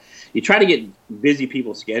 So you try to get busy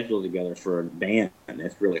people scheduled together for a band, and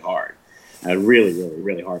it's really hard. Really, really,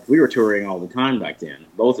 really hard. We were touring all the time back then,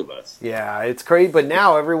 both of us. Yeah, it's crazy. But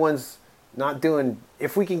now everyone's not doing.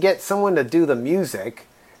 If we can get someone to do the music,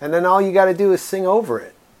 and then all you got to do is sing over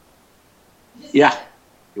it. Yeah.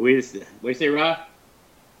 What do you say, Rob?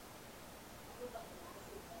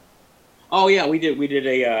 Oh yeah, we just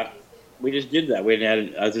did that. We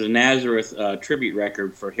had there's a Nazareth tribute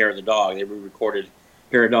record for Hair of the Dog. They recorded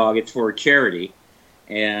Hair of the Dog. It's for a charity,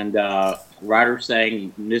 and Ruyter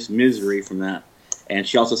sang Miss Misery from that, and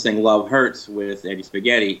she also sang Love Hurts with Eddie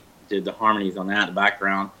Spaghetti. Did the harmonies on that in the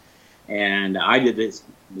background, and I did the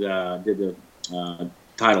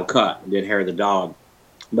title cut. Did Hair of the Dog,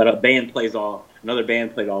 but another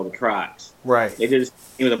band played all the tracks. Right. They did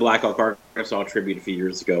the Black Elk Arkansas tribute a few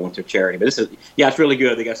years ago. Went to charity, but it's really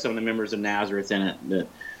good. They got some of the members of Nazareth in it.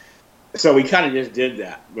 So we kind of just did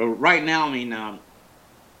that. But right now, I mean,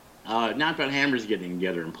 9-Pound Hammer's getting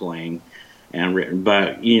together and playing,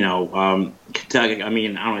 but Kentucky. I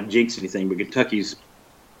mean, I don't want to jinx anything, but Kentucky's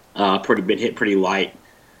hit pretty light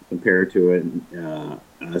compared to it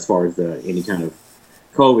as far as any kind of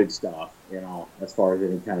COVID stuff. As far as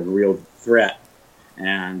any kind of real threat.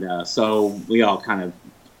 And so we're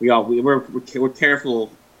careful,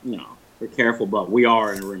 we're careful, but we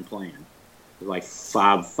are in a room playing. There's like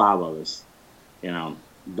five of us,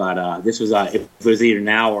 but this was, if it was either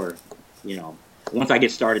now or, once I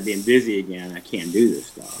get started being busy again, I can't do this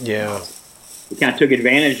stuff. Yeah. We kind of took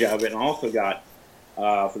advantage of it and also got,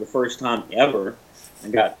 for the first time ever, we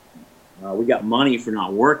got money for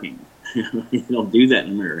not working. You don't do that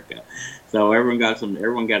in America. So everyone got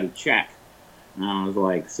a check. I was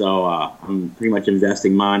like, I'm pretty much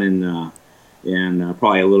investing mine in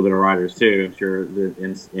probably a little bit of Ruyter's too. I'm sure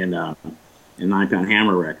in 9-Pound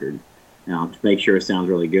Hammer record, to make sure it sounds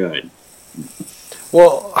really good.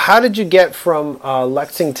 Well, how did you get from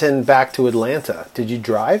Lexington back to Atlanta? Did you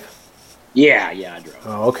drive? Yeah, I drove.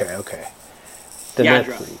 Oh, okay. Then I that's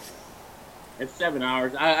drove. pretty- It's 7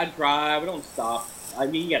 hours. I drive. I don't stop. I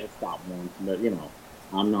mean, you got to stop once, but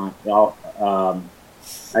I'm not.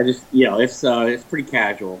 I just, it's pretty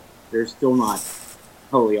casual. They're still not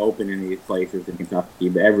totally open in these places in Kentucky,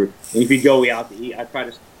 but if you go out to eat, I try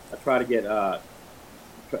to get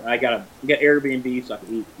I get Airbnb so I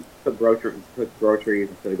can cook groceries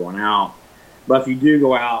instead of going out. But if you do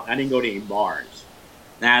go out, I didn't go to any bars.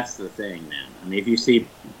 That's the thing, man. I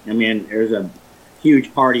mean, there's a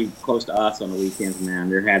huge party close to us on the weekends, man.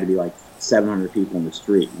 There had to be like 700 people in the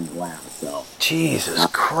street in Atlanta. So Jesus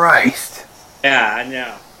Christ. yeah, I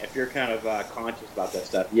know. If you're kind of conscious about that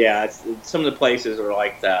stuff, yeah, some of the places are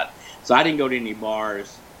like that. So I didn't go to any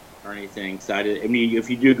bars or anything. So if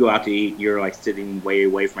you do go out to eat, you're like sitting way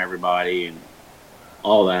away from everybody and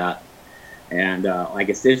all that. And like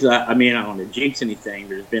I said, I don't want to jinx anything.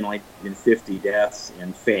 There's been 50 deaths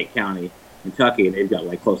in Fayette County, Kentucky, and they've got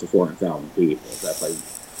like close to 400,000 people. So that's like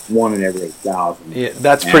 1 in every 8,000. Yeah,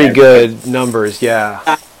 that's pretty good numbers.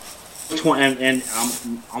 Yeah. And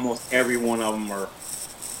almost every one of them are.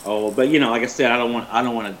 Oh, but like I said, I don't want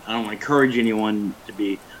to encourage anyone to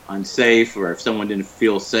be unsafe, or if someone didn't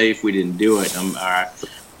feel safe, we didn't do it.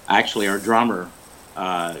 Actually, our drummer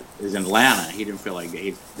is in Atlanta. He didn't feel like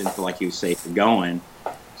he was safe for going,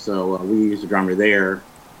 so we used the drummer there.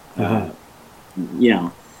 So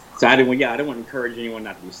I didn't want to encourage anyone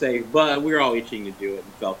not to be safe, but we were all itching to do it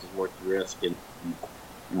and felt it was worth the risk.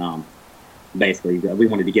 And basically, we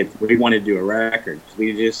wanted to do a record.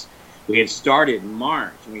 We had started in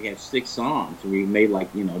March, and we had 6 songs, and we made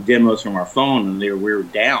demos from our phone, and we were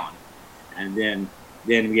down, and then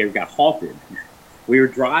we got halted. We were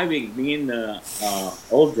driving, me and the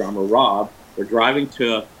old drummer Rob were driving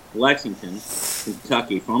to Lexington,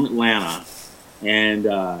 Kentucky from Atlanta,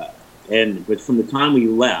 but from the time we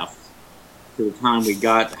left to the time we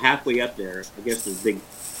got halfway up there, I guess there's a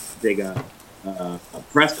big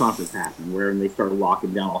press conference happened where they started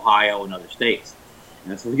locking down Ohio and other states.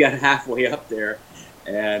 And so we got halfway up there,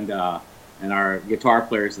 and our guitar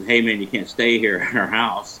player said, "Hey man, you can't stay here in our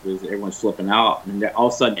house because everyone's flipping out." And all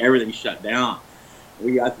of a sudden, everything shut down.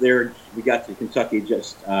 We got there. We got to Kentucky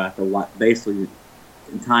just basically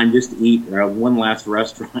in time just to eat one last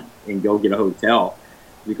restaurant and go get a hotel.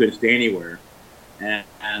 We couldn't stay anywhere, and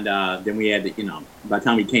then we had to, by the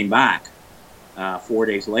time we came back 4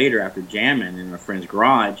 days later after jamming in our friend's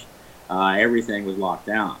garage, everything was locked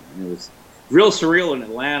down. And it was real surreal in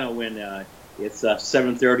Atlanta when it's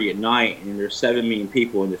 7:30 at night and there's 7 million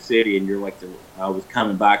people in the city, and you're I was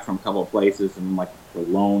coming back from a couple of places and like the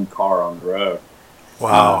lone car on the road.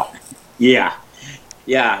 Wow. Yeah,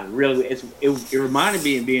 really. It reminded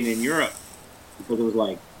me of being in Europe, because it was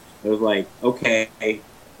like okay,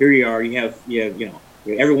 here you are. You have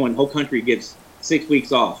everyone, whole country gets 6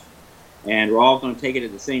 weeks off, and we're all going to take it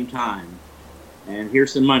at the same time. And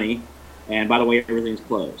here's some money, and by the way, everything's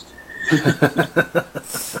closed.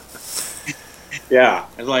 Yeah,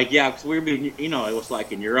 it's because we'd be, it was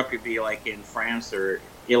like in Europe, it'd be like in France or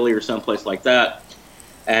Italy or someplace like that,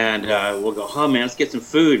 and we'll go, "Oh man, let's get some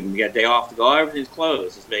food," and we got a day off to go. "Oh, everything's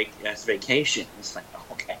closed. It's vacation." It's like,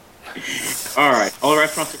 okay, all right, all the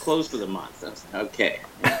restaurants are closed for the month. That's okay.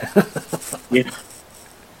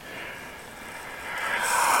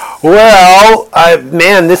 Well,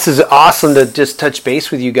 man, this is awesome to just touch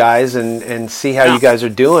base with you guys and see how you guys are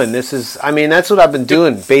doing. That's what I've been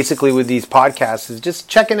doing basically with these podcasts, is just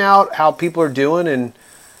checking out how people are doing, and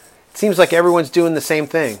it seems like everyone's doing the same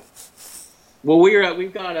thing. Well,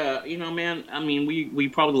 we've got man. I mean, we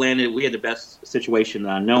probably landed. We had the best situation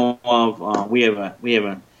that I know of. We have a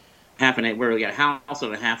half an acre. We got a house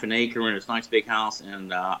on a half an acre, and it's a nice big house.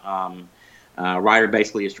 And Ruyter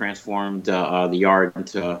basically has transformed the yard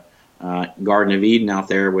into Garden of Eden out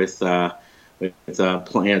there with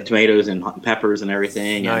tomatoes and peppers and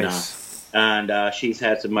everything. Nice. And she's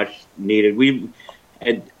had some much needed. We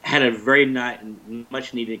had a very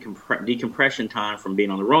much needed decompression time from being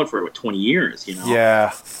on the road for 20 years.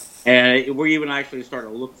 Yeah. And we're even actually starting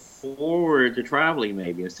to look forward to traveling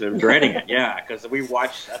maybe instead of dreading it. Yeah, because we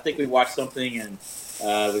watched something and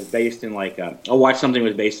it was based in something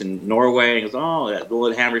was based in Norway, and goes, "Oh, that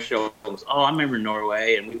Lord Hammer show." Goes, "Oh, I remember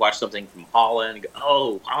Norway." And we watched something from Holland. And go,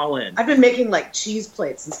 "Oh, Holland." I've been making cheese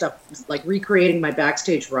plates and stuff, recreating my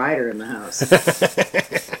backstage rider in the house.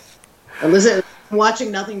 I'm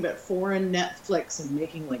watching nothing but foreign Netflix and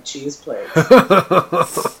making cheese plates.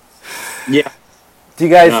 Yeah. Do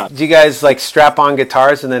you guys strap on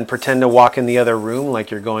guitars and then pretend to walk in the other room like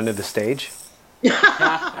you're going to the stage?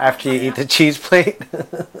 after you eat the cheese plate.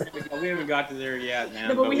 We haven't got to there yet, man.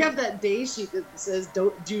 No, but we have that day sheet that says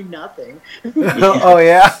 "Don't do nothing." Oh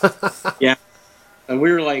yeah. Yeah, and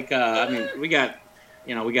we were like, I mean, we got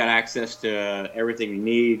access to everything we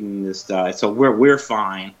need and this stuff, so we're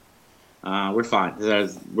fine. We're fine.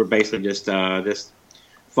 We're basically just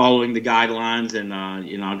following the guidelines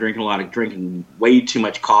and drinking way too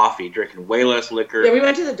much coffee, drinking way less liquor. Yeah, we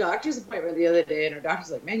went to the doctor's appointment the other day, and our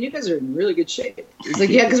doctor's like, "Man, you guys are in really good shape." He's like,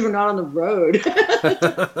 "Yeah, because we're not on the road."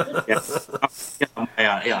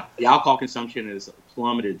 Yeah. The alcohol consumption is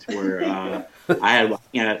plummeted to where I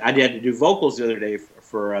had to do vocals the other day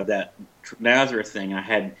for that Nazareth thing. I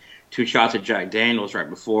had 2 shots of Jack Daniels right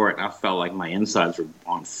before it, and I felt like my insides were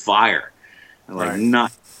on fire. I'm like,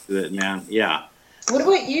 not good, man. Yeah. What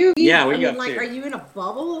about you? Yeah, are you in a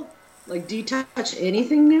bubble? Like, do you touch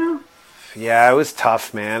anything now? Yeah, it was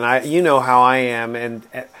tough, man. You know how I am, and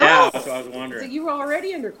that's what I was wondering. So you were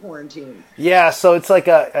already under quarantine. Yeah, so it's like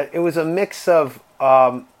it was a mix of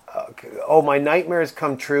my nightmares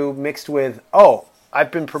come true mixed with I've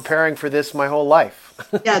been preparing for this my whole life.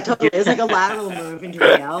 Yeah, totally. It's like a lateral move into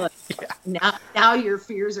reality. Yeah. Now your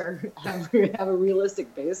fears have a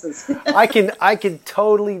realistic basis. I can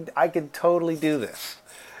totally do this.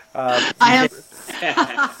 I have.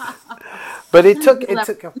 But it took a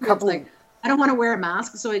couple. Like, I don't want to wear a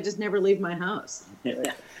mask, so I just never leave my house.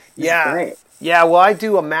 Yeah. Great. Yeah, well, I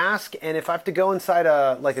do a mask, and if I have to go inside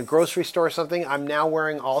a grocery store or something, I'm now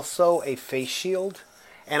wearing also a face shield,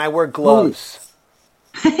 and I wear gloves.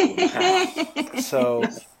 So,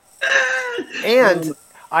 and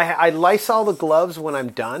I Lysol the gloves when I'm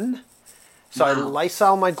done. So I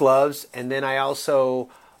Lysol my gloves, and then I also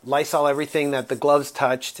Lysol everything that the gloves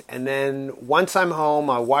touched, and then once I'm home,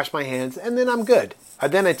 I wash my hands, and then I'm good.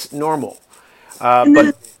 Then it's normal.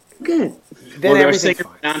 But good. Then everything.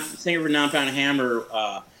 fine. Singer for Non-Pound Hammer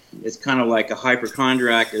is kind of like a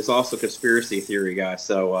hypochondriac. It's also a conspiracy theory guy.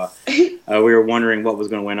 So we were wondering what was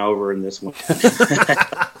going to win over in this one.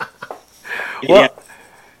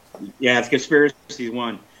 Yeah, it's conspiracy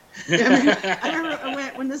one. I remember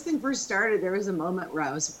when this thing first started, there was a moment where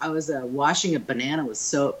I was washing a banana with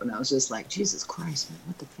soap, and I was just like, Jesus Christ, man,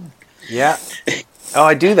 what the fuck? Yeah. Oh,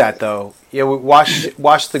 I do that though. Yeah, we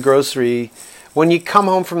wash the grocery. When you come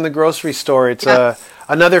home from the grocery store, it's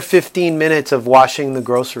another 15 minutes of washing the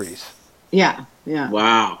groceries. Yeah.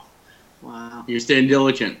 Wow. You're staying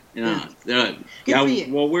diligent. Yeah. Good for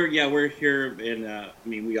you. Well, we're here, and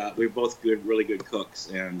we're both really good cooks,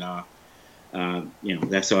 and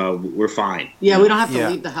that's we're fine. Yeah, we don't have to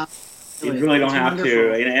leave the house. You really don't have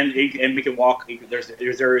to, and we can walk.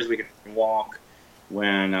 There's areas we can walk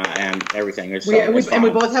when and everything. And we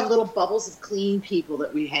both have little bubbles of clean people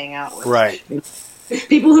that we hang out with. Right.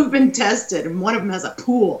 People who've been tested, and one of them has a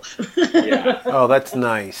pool. Yeah. Oh, that's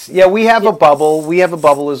nice. Yeah, we have a bubble. We have a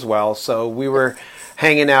bubble as well. So we were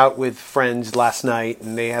hanging out with friends last night,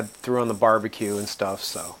 and they threw on the barbecue and stuff.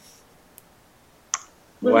 So.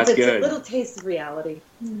 Well, that's good. A little taste of reality.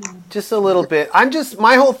 Just a little bit.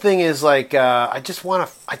 My whole thing is like, I just want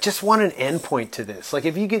an end point to this. Like,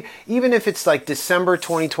 if you could, even if it's like December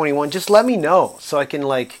 2021, just let me know so I can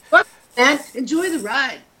like. Man, enjoy the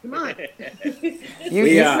ride. Come on.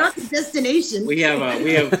 It's not the destination. We have a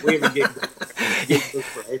gig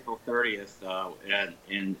for April 30th,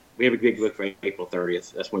 and we have a big look for April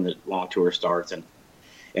 30th. That's when the long tour starts, and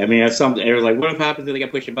I mean, it's something. It was like, what happens if they got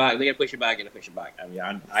to push it back? They got to push it back. I mean,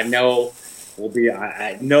 I know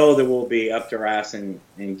I know that we'll be up to our ass in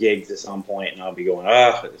gigs at some point, and I'll be going,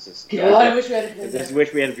 this is. God, I wish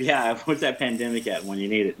we had. Yeah, what's that pandemic at when you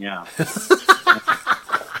need it? Yeah.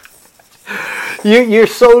 You're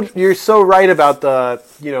so right about the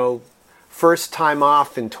first time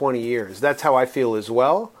off in 20 years. That's how I feel as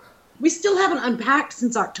well. We still haven't unpacked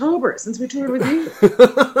since October, since we toured with you.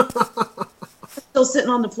 Still sitting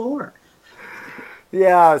on the floor.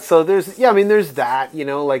 Yeah, so there's that,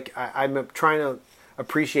 like I'm trying to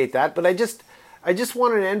appreciate that, but I just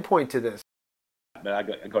want an endpoint to this. But I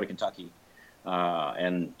go to Kentucky,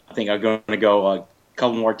 and I think I'm going to go a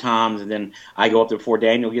couple more times, and then I go up there before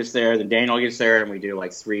Daniel gets there. Then Daniel gets there, and we do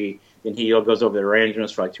like 3. Then he goes over the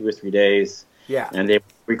arrangements for like 2 or 3 days. Yeah, and we're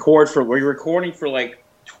recording for like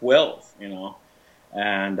 12,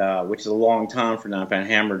 and which is a long time for Non-Pound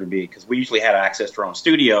Hammer to be, because we usually had access to our own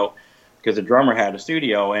studio, because the drummer had a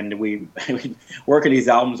studio, and we work on these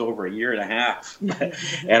albums over a year and a half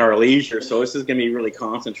at our leisure. So this is going to be really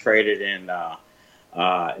concentrated, and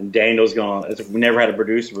Daniel's going to, we never had a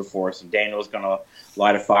producer before, so Daniel's going to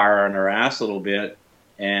light a fire on our ass a little bit,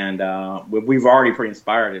 and we've already pretty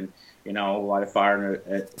inspired, light a fire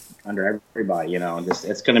under everybody.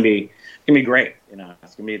 It's gonna be great.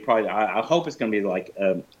 It's gonna be probably. I hope it's gonna be like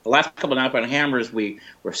the last couple of Night on Hammers. We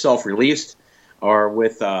were self-released or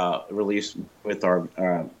with released with our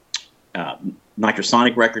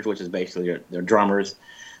Nitrosonic Records, which is basically their drummers,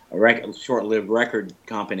 a short-lived record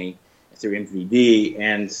company through MVD,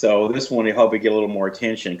 and so this one I hope we get a little more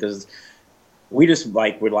attention because we just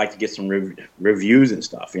would like to get some reviews and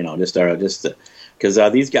stuff, because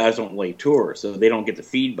these guys don't really tour, so they don't get the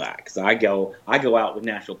feedback. So I go out with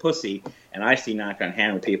Nashville Pussy, and I see Knock on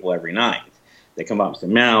Hammer people every night. They come up and say,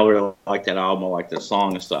 "Man, I really like that album, I like that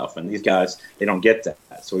song and stuff." And these guys, they don't get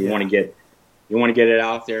that, so we want to get it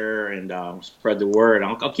out there and spread the word.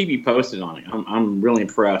 I'll keep you posted on it. I'm really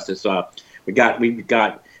impressed. It's we got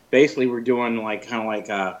basically we're doing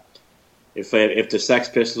if the Sex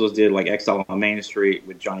Pistols did like Exile on Main Street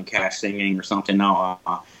with Johnny Cash singing or something. Now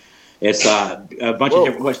it's a bunch of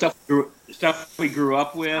different stuff we grew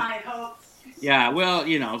up with. I hope. Yeah, well,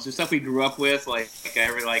 some stuff we grew up with, we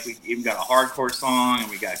even got a hardcore song, and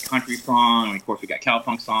we got a country song, and of course we got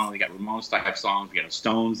cowpunk song, we got Ramones type songs, we got a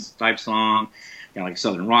Stones type song, like a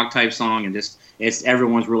Southern rock type song, and it's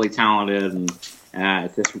everyone's really talented, and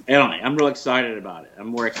I'm real excited about it. I'm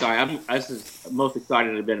more excited. This is the most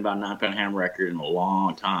excited I've been about a 9-Pound Ham record in a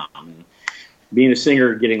long time. And being a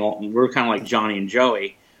singer, we're kind of like Johnny and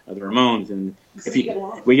Joey of the Ramones, and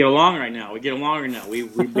we get along right now. We've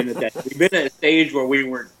been at a stage where we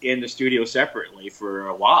were in the studio separately for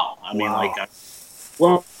a while. I mean,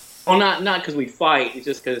 well, not because we fight. It's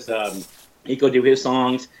just because he'd go do his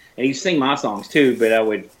songs and he'd sing my songs too. But I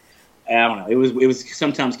don't know. It was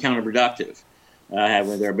sometimes counterproductive.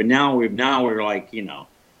 We're there, but now we're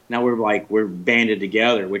banded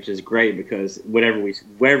together, which is great because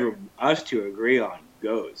whatever us two agree on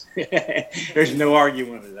goes. There's no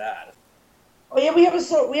argument with that. Oh yeah, we have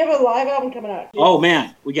a live album coming out. Oh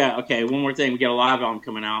man, one more thing. We got a live album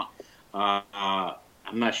coming out.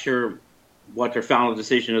 I'm not sure what their final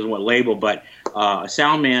decision is, what label, but a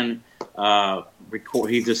sound man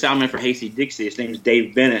he's a sound man for Hasty Dixie. His name is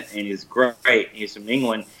Dave Bennett, and he's great. He's from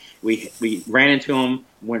England. We ran into him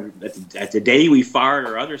at the day we fired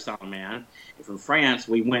our other sound man from France.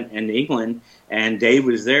 We went into England, and Dave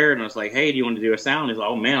was there, and I was like, "Hey, do you want to do a sound?" He's like,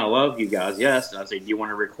 "Oh man, I love you guys." Yes. And I said, "Do you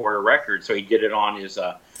want to record a record?" So he did it on his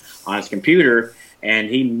computer, and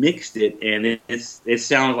he mixed it, and it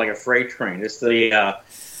sounds like a freight train. It's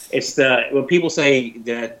when people say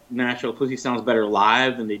that Nashville Pussy sounds better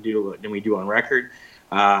live than we do on record.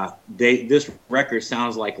 This record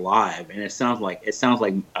sounds like live, and it sounds like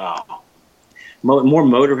more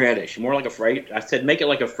Motorhead-ish, more like a freight. I said make it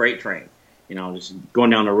like a freight train, just going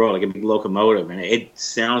down the road like a big locomotive, and it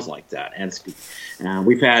sounds like that. And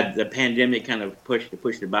we've had the pandemic kind of pushed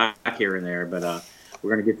it back here and there, but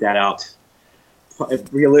we're going to get that out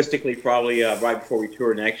realistically probably right before we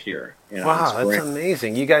tour next year. Wow, that's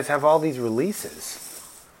amazing! You guys have all these releases.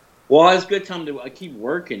 Well, it's a good time to keep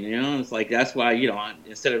working, It's like that's why,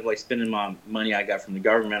 instead of spending my money I got from the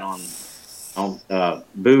government on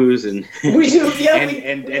booze and we do, yeah,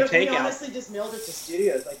 and takeout. We honestly just mailed it to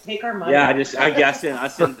studios, take our money. Yeah, I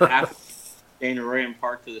sent half Dana Ray and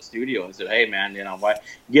Park to the studio and said, "Hey, man,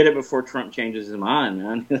 get it before Trump changes his mind,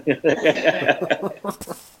 man."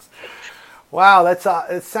 Wow, it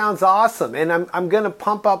sounds awesome, and I'm gonna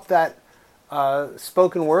pump up that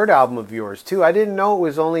spoken word album of yours too. I didn't know it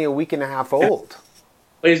was only a week and a half old.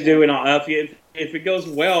 Please do, and if it goes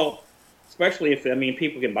well, especially if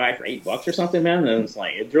people can buy it for $8 or something, man. Then it's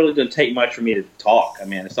like it really doesn't take much for me to talk.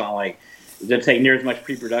 It's not like it doesn't take near as much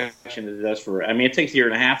pre-production as it does for. It takes a year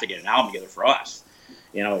and a half to get an album together for us,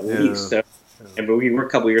 at least. So, but we work a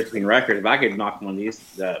couple of years between records. If I could knock one of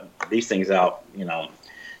these things out,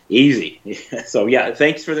 easy. So yeah,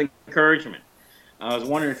 thanks for the encouragement. I was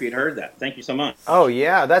wondering if you'd heard that. Thank you so much. Oh,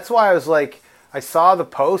 yeah. That's why I was like, I saw the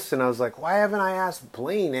post and I was like, why haven't I asked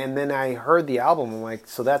Blaine? And then I heard the album. I'm like,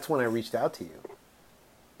 so that's when I reached out to you.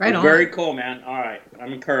 Right on. Very cool, man. All right.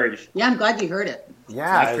 I'm encouraged. Yeah, I'm glad you heard it.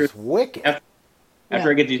 Yeah, it's wicked.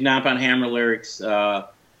 After I get these 9-Pound Hammer lyrics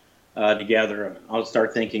together, I'll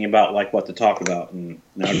start thinking about what to talk about. And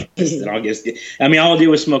I'll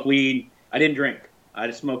do is smoke weed. I didn't drink. I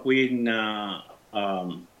just smoked weed and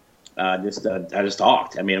I just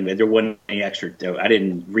talked. There wasn't any extra. I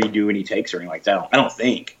didn't redo any takes or anything like that. I don't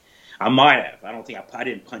think. I might have. I don't think I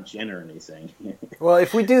didn't punch in or anything. Well,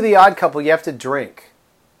 if we do the Odd Couple, you have to drink.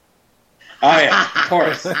 Oh yeah, of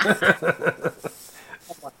course.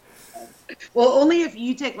 Well, only if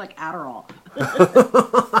you take Adderall.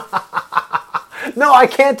 No, I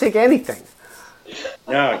can't take anything.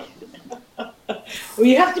 No. Well,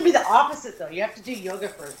 you have to be the opposite, though. You have to do yoga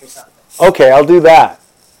first or something. Okay, I'll do that.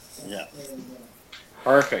 Yeah.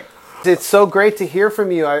 Perfect. It's so great to hear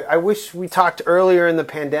from you. I wish we talked earlier in the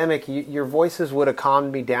pandemic. Your voices would have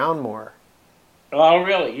calmed me down more. Oh,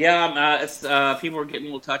 really? Yeah. It's people are getting a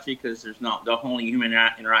little touchy because there's not the only human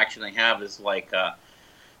interaction they have is like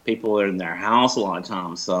people are in their house a lot of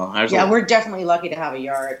times. So we're definitely lucky to have a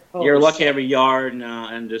yard. You're lucky to have a yard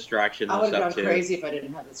and distraction. I and would have stuff gone too. crazy if I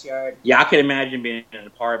didn't have this yard. Yeah, I could imagine being in an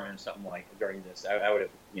apartment or something like during this. I would have,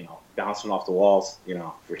 bouncing off the walls,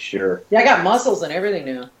 for sure. Yeah, I got muscles and everything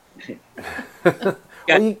now.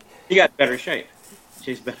 You got better shape.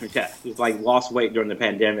 She's better. Yeah, she's like lost weight during the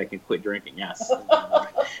pandemic and quit drinking. Yes,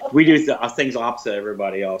 we do things opposite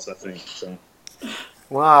everybody else. I think so.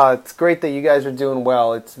 Wow, it's great that you guys are doing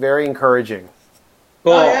well. It's very encouraging.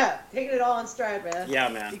 Cool. Oh yeah, taking it all in stride, man. Yeah,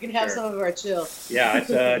 man. You can have some of our chill. Yeah, it's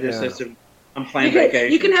just I'm playing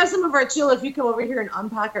vacation. You can have some of our chill if you come over here and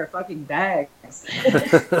unpack our fucking bags.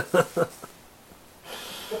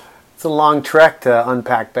 It's a long trek to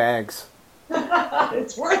unpack bags.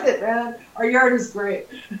 It's worth it, man. Our yard is great.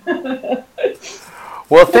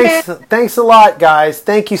 Well, thanks a lot, guys.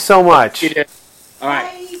 Thank you so much. All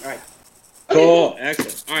right. Cool.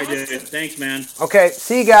 Excellent. All right, dude. Thanks, man. Okay,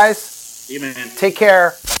 see you guys. See you, man. Take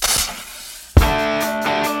care.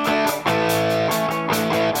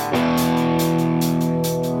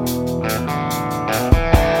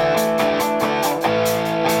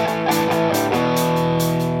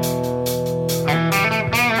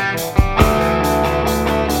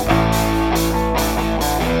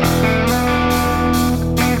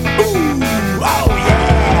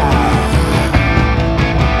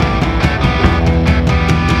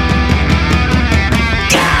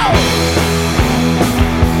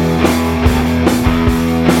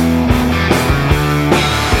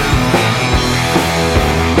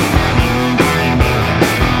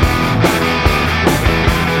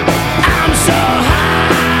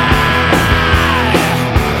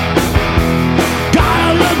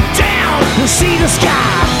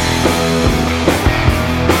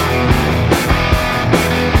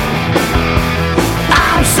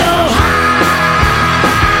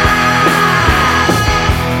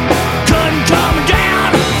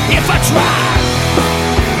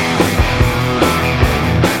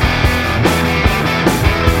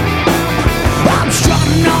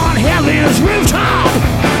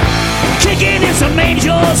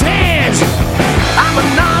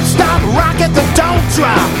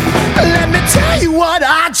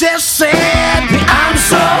 Just say